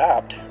haven't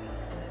stopped.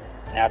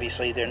 And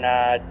obviously, they're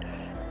not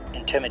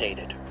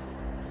intimidated.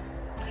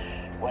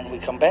 When we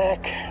come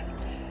back,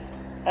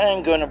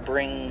 I'm going to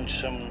bring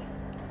some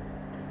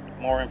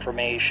more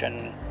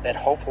information that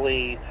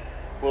hopefully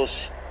will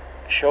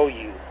show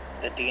you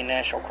that the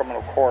International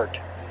Criminal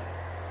Court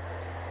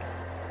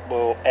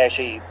will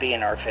actually be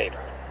in our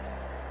favor.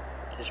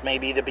 This may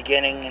be the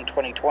beginning in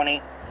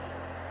 2020,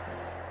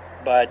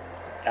 but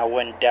I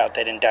wouldn't doubt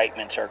that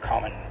indictments are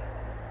coming.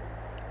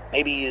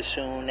 Maybe as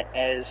soon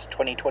as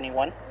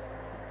 2021.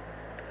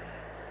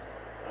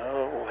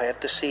 We'll have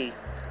to see.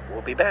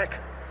 We'll be back.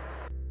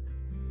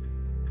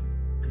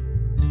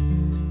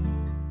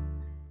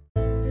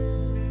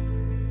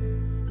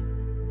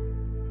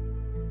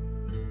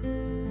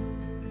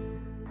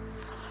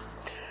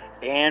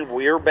 And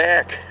we're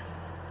back.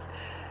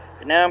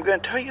 Now I'm going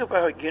to tell you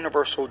about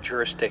universal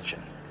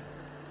jurisdiction.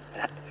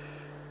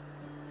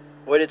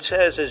 What it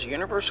says is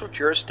universal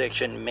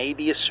jurisdiction may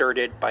be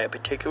asserted by a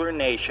particular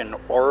nation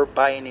or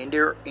by an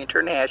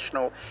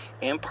international,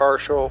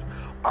 impartial,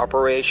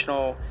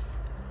 operational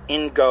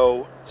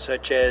INGO,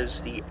 such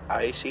as the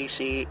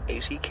ICC,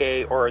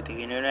 ACK, or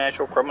the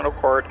International Criminal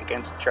Court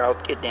against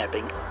child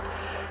kidnapping.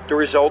 The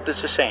result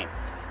is the same.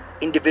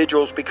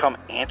 Individuals become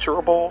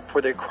answerable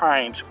for their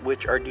crimes,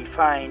 which are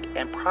defined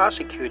and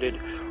prosecuted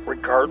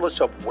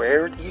regardless of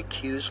where the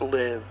accused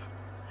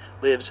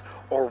lives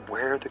or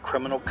where the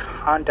criminal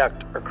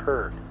conduct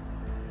occurred.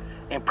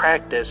 In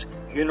practice,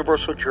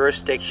 universal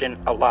jurisdiction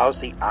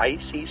allows the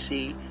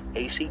ICC,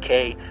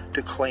 ACK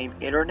to claim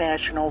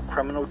international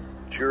criminal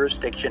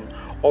jurisdiction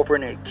over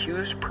an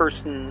accused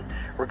person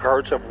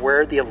regardless of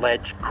where the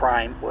alleged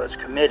crime was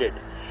committed,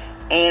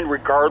 and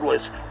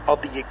regardless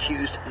of the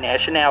accused's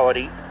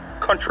nationality,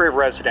 country of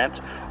residence,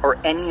 or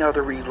any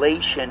other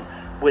relation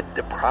with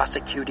the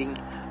prosecuting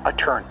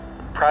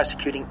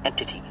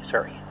entity.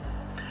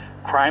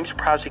 Crimes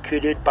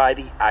prosecuted by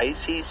the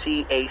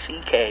ICC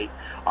ACK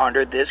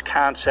under this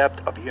concept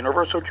of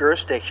universal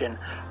jurisdiction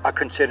are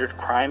considered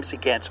crimes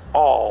against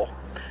all,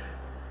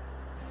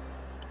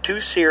 too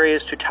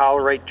serious to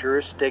tolerate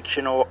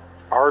jurisdictional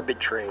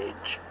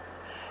arbitrage.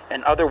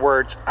 In other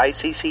words,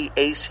 ICC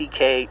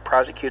ACK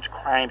prosecutes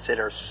crimes that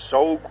are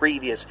so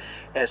grievous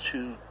as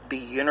to be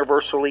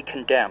universally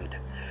condemned.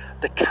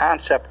 The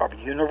concept of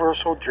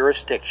universal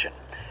jurisdiction,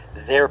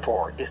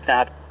 therefore, is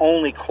not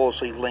only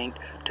closely linked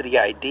to the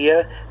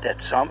idea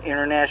that some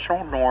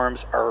international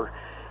norms are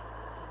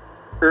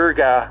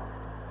erga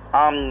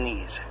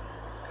omnes,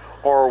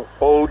 or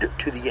owed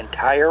to the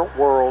entire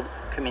world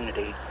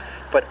community,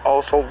 but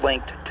also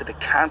linked to the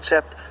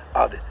concept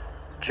of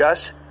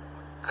jus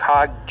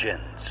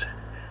cogens,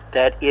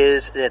 that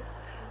is, that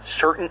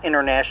certain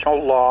international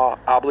law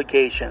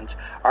obligations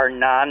are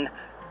non-derogable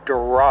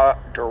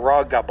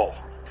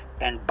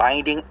and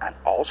binding on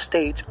all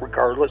states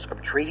regardless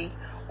of treaty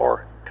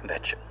or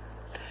convention.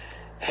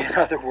 In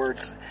other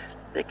words,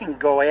 they can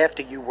go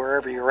after you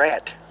wherever you're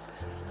at,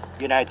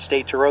 United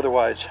States or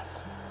otherwise,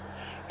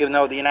 even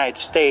though the United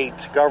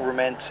States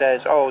government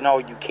says, oh no,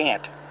 you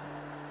can't.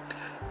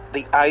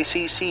 The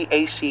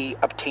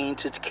ICCAC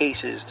obtains its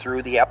cases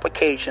through the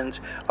applications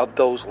of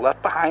those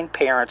left-behind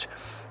parents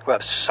who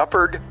have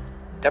suffered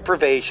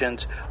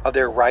deprivations of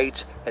their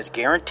rights as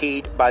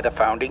guaranteed by the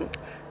founding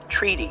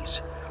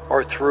treaties,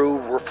 or through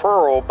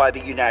referral by the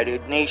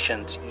United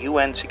Nations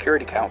UN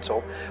Security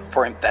Council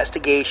for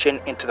investigation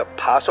into the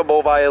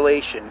possible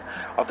violation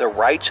of the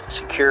rights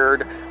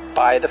secured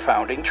by the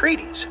founding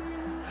treaties.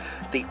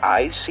 The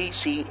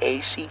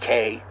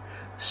ICCAC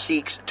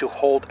seeks to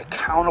hold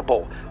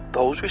accountable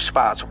those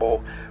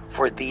responsible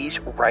for these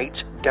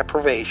rights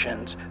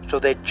deprivations so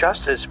that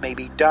justice may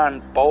be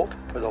done both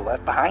for the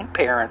left-behind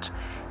parents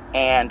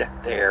and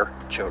their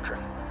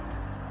children.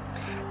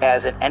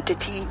 As an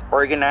entity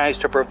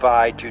organized to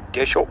provide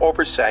judicial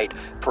oversight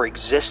for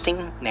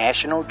existing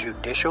national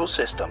judicial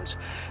systems,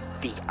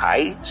 the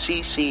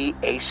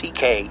ICCAC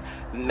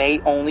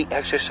may only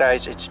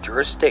exercise its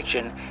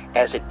jurisdiction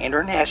as an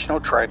international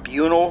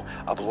tribunal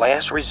of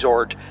last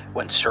resort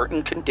when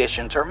certain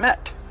conditions are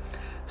met,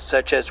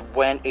 such as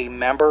when a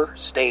member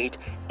state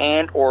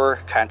and or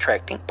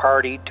contracting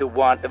party to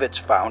one of its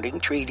founding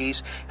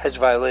treaties has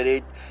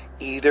violated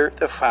either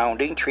the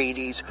founding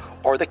treaties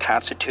or the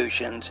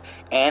constitutions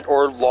and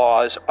or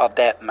laws of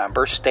that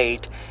member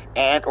state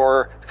and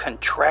or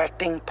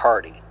contracting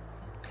party.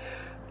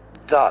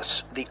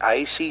 Thus, the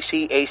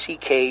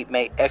ICCAC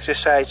may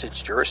exercise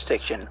its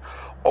jurisdiction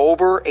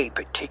over a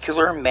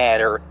particular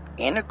matter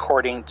in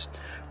accordance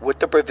with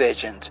the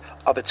provisions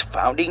of its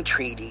founding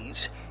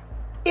treaties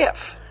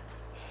if,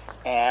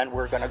 and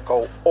we're going to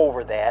go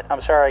over that.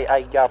 I'm sorry,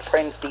 I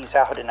printed these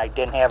out and I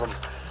didn't have them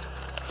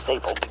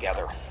stapled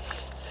together.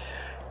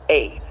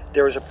 A.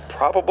 There is a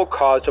probable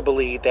cause to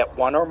believe that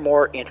one or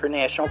more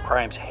international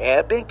crimes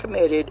have been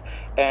committed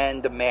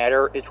and the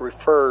matter is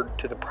referred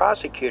to the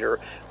prosecutor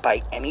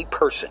by any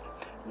person,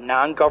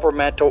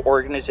 non-governmental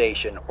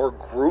organization, or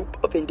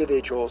group of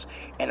individuals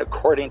in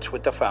accordance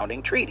with the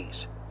founding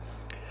treaties.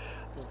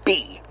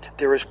 B.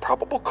 There is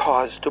probable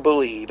cause to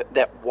believe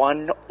that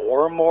one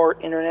or more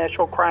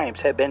international crimes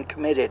have been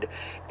committed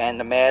and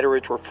the matter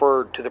is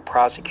referred to the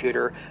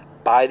prosecutor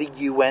by the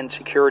UN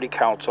Security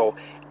Council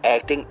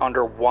acting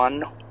under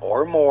one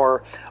or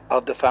more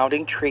of the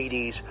founding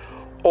treaties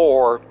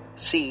Or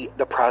C,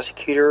 the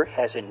prosecutor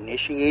has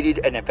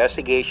initiated an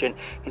investigation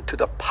into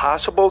the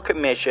possible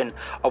commission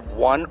of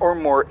one or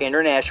more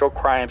international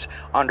crimes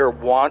under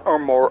one or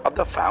more of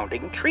the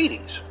founding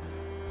treaties.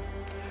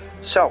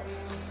 So,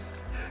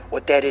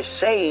 what that is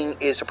saying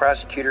is the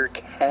prosecutor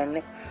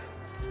can,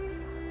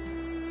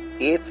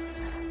 if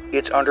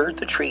it's under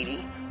the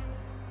treaty,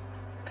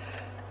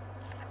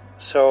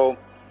 so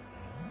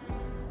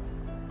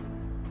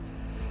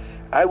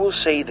I will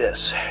say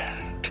this.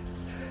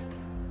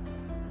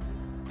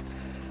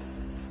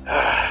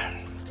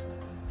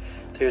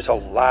 There's a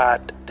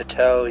lot to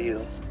tell you.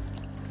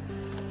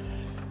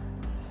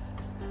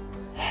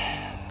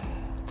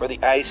 For the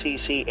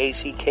ICC,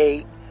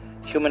 ACK,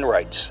 human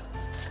rights.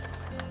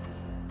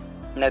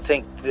 And I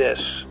think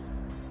this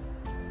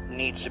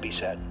needs to be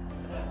said.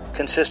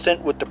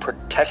 Consistent with the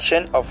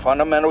protection of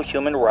fundamental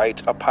human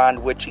rights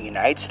upon which the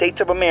United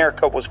States of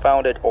America was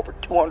founded over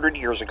 200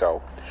 years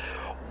ago,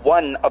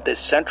 one of the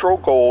central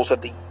goals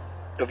of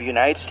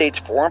United States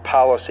foreign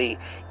policy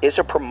is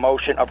a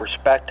promotion of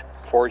respect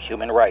for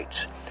human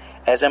rights,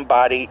 as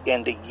embodied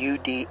in the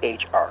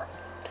UDHR,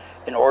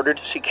 in order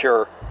to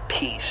secure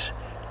peace,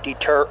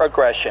 deter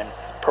aggression,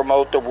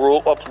 promote the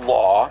rule of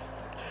law,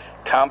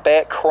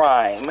 combat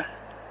crime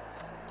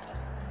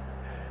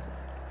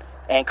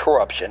and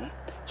corruption,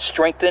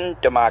 strengthen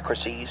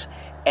democracies,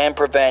 and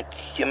prevent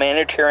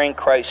humanitarian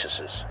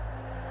crises.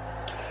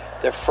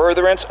 The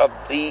furtherance of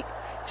the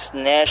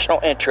national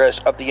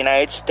interests of the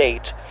United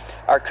States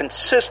are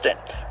consistent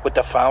with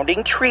the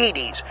founding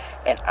treaties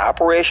and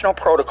operational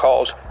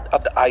protocols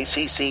of the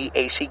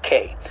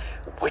ICC-ACK,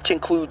 which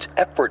includes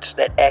efforts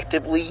that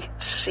actively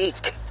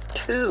seek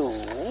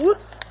to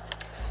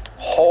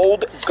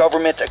hold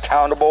governments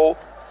accountable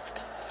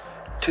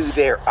to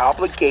their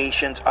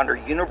obligations under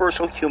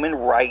universal human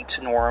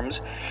rights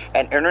norms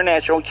and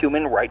international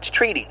human rights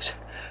treaties,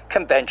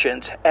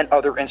 conventions, and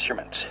other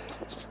instruments.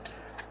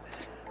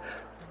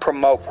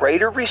 Promote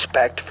greater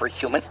respect for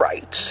human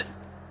rights,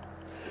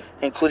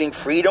 including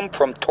freedom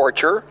from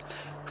torture,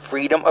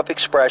 freedom of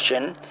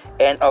expression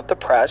and of the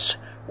press,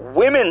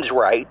 women's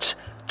rights,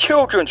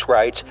 children's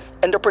rights,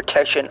 and the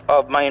protection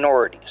of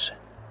minorities.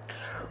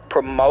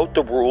 Promote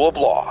the rule of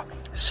law,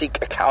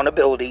 seek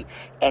accountability,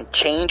 and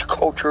change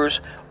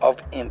cultures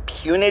of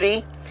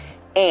impunity,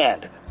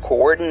 and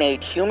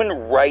coordinate human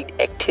rights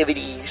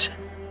activities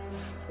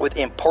with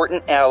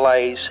important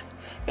allies,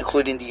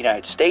 including the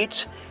United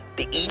States,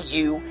 the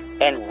EU,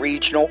 and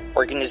regional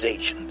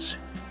organizations.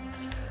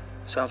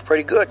 Sounds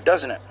pretty good,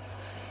 doesn't it?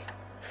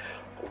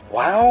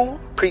 While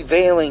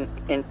prevailing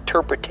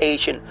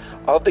interpretation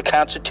of the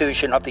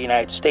Constitution of the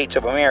United States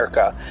of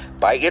America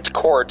by its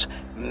courts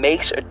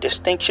makes a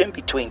distinction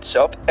between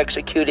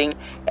self-executing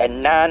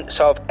and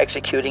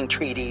non-self-executing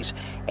treaties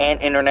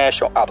and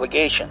international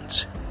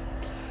obligations.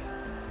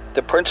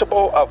 The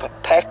principle of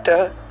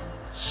pacta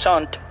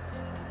sunt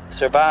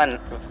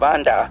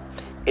servanda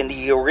in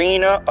the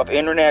arena of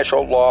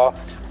international law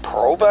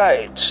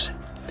provides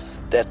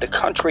that the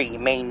country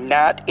may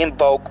not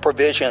invoke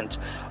provisions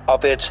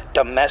of its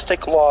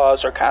domestic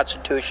laws or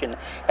constitution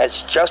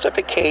as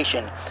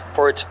justification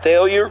for its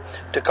failure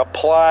to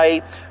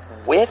comply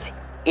with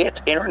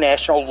its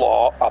international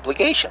law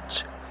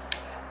obligations.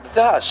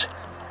 Thus,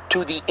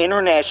 to the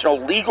international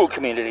legal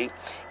community,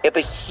 if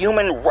a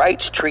human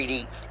rights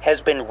treaty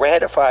has been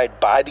ratified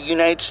by the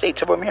United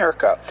States of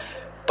America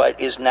but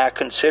is not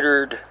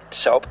considered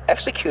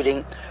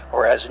self-executing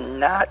or has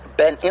not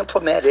been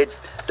implemented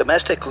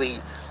domestically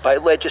by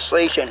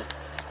legislation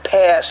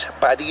passed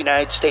by the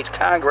United States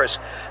Congress,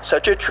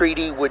 such a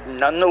treaty would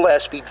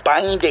nonetheless be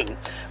binding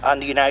on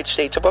the United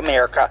States of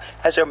America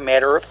as a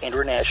matter of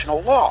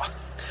international law.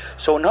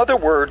 So in other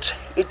words,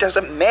 it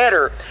doesn't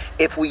matter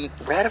if we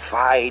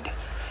ratified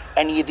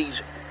any of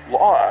these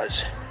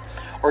laws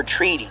or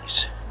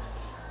treaties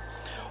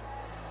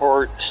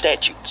or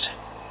statutes.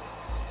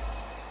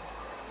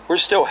 We're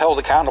still held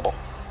accountable.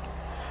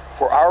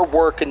 For our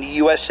work in the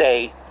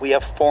USA, we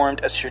have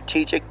formed a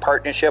strategic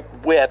partnership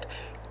with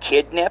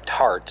Kidnapped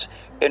Hearts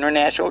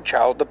International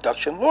Child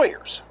Abduction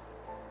Lawyers.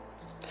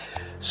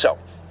 So,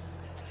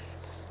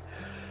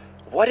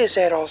 what is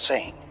that all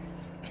saying?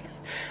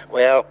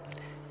 Well,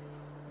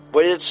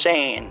 what it's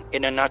saying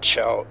in a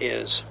nutshell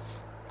is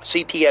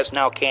CPS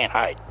now can't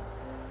hide.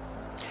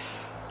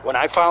 When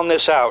I found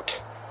this out,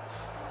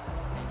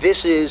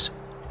 this is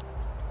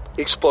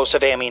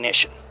explosive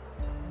ammunition.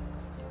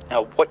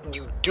 Now, what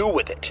you do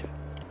with it,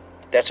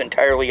 that's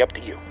entirely up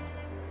to you.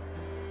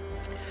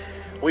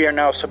 We are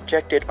now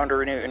subjected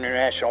under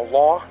international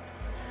law,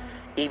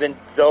 even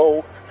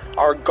though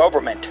our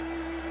government,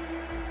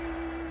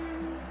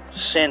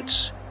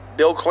 since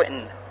Bill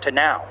Clinton to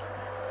now,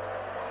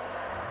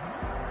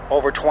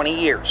 over 20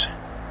 years,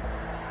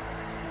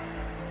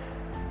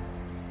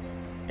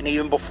 and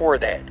even before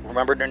that,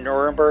 remember the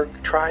Nuremberg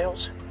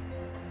trials?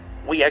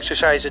 We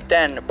exercised it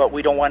then, but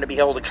we don't want to be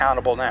held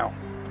accountable now.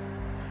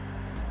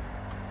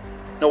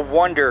 No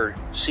wonder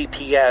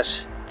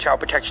CPS,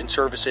 Child Protection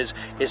Services,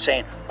 is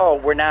saying, oh,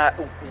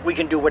 we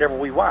can do whatever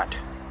we want.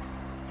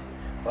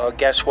 Well,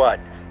 guess what?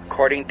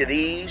 according to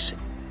these,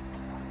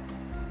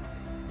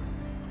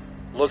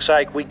 looks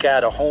like we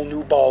got a whole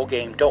new ball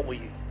game, don't we,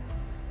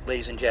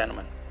 ladies and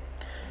gentlemen?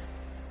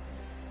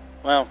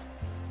 Well,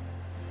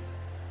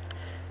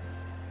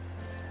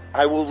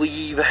 I will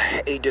leave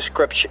a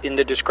description in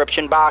the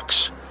description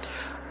box.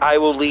 I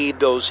will leave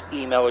those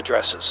email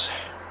addresses.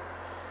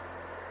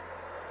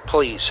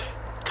 Please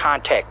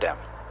contact them.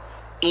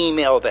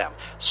 Email them.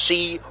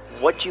 See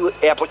what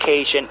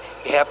application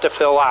you have to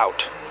fill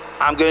out.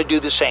 I'm going to do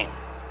the same.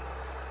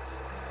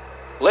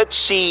 Let's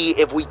see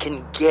if we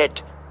can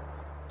get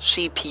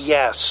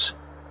CPS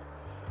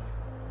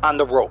on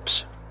the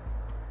ropes.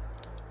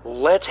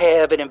 Let's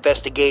have an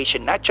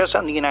investigation, not just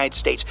on the United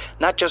States,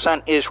 not just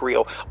on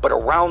Israel, but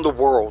around the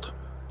world.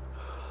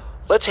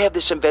 Let's have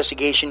this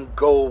investigation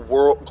go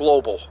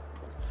global.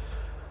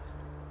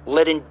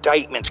 Let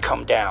indictments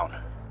come down.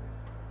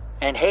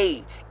 And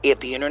hey, if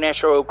the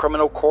International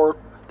Criminal Court,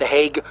 The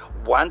Hague,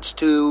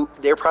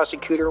 their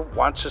prosecutor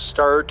wants to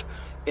start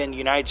in the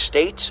United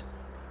States,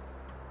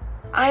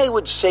 I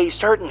would say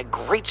start in the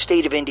great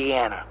state of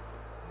Indiana.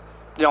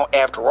 You know,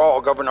 after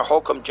all, Governor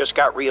Holcomb just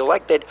got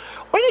reelected.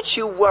 Why don't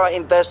you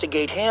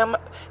investigate him,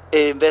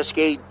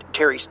 investigate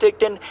Terry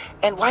Stickton,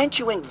 and why don't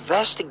you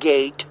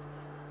investigate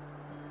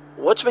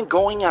what's been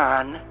going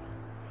on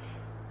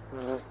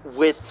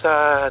with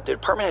the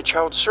Department of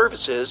Child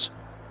Services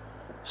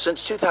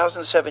since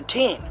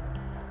 2017?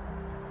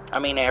 I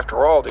mean,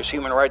 after all, there's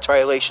human rights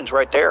violations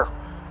right there.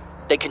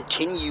 They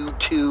continue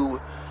to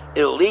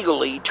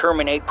illegally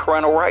terminate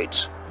parental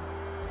rights.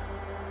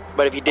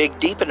 But if you dig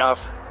deep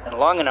enough and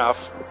long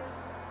enough,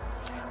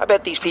 I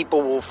bet these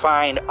people will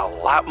find a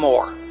lot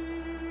more.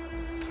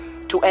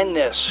 To end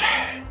this,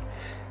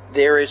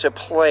 there is a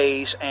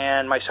place,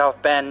 and my South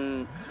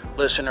Bend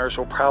listeners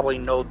will probably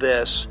know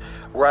this,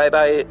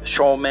 Rabbi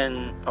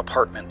Shulman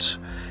Apartments.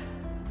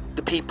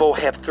 The people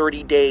have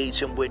 30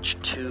 days in which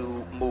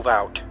to move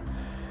out.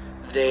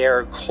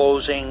 They're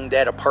closing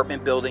that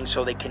apartment building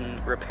so they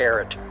can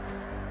repair it.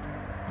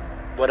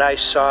 What I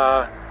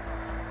saw,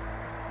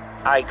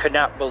 I could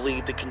not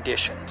believe the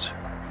conditions.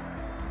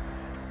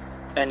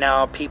 And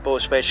now people,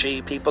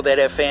 especially people that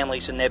have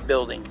families in that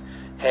building,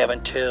 have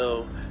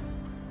until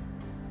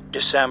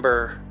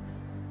December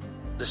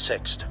the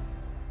 6th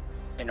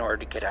in order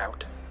to get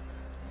out.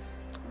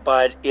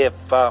 But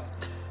if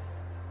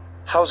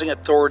Housing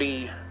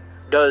Authority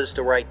does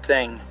the right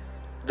thing,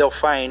 they'll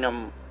find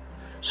them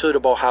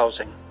suitable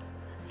housing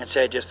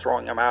instead of just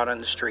throwing them out on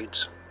the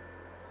streets.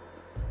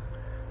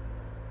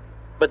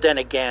 But then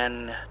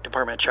again,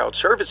 Department of Child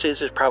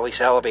Services is probably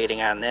salivating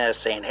on this,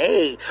 saying,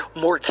 hey,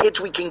 more kids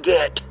we can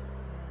get.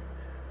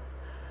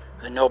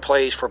 And no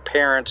place for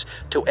parents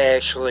to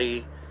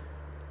actually,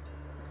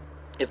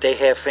 if they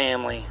have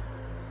family,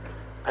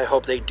 I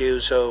hope they do,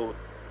 so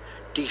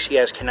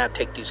DCS cannot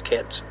take these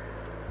kids.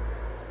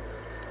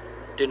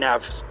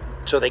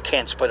 So they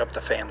can't split up the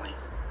family.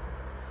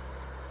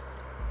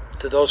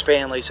 To those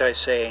families I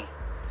say,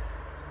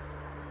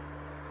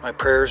 my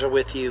prayers are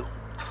with you.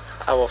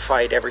 I will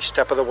fight every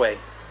step of the way.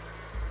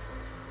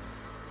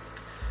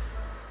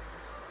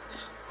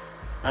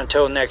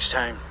 Until next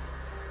time,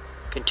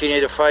 continue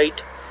to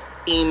fight,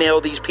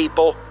 email these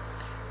people,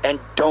 and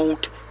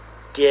don't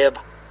give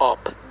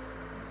up.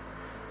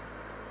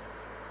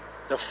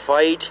 The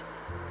fight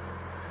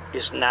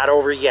is not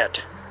over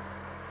yet.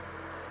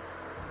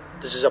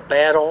 This is a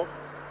battle.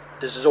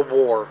 This is a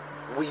war.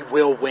 We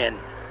will win.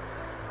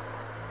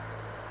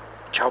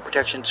 Child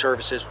Protection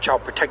Services,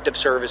 Child Protective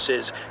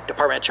Services,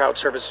 Department of Child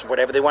Services,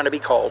 whatever they want to be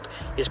called,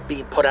 is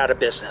being put out of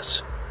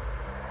business.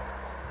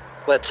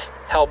 Let's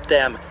help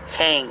them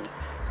hang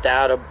the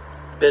out of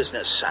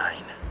business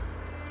sign.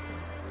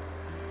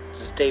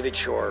 This is David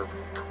Shore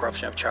for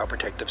Corruption of Child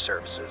Protective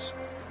Services.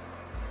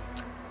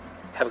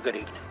 Have a good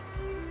evening.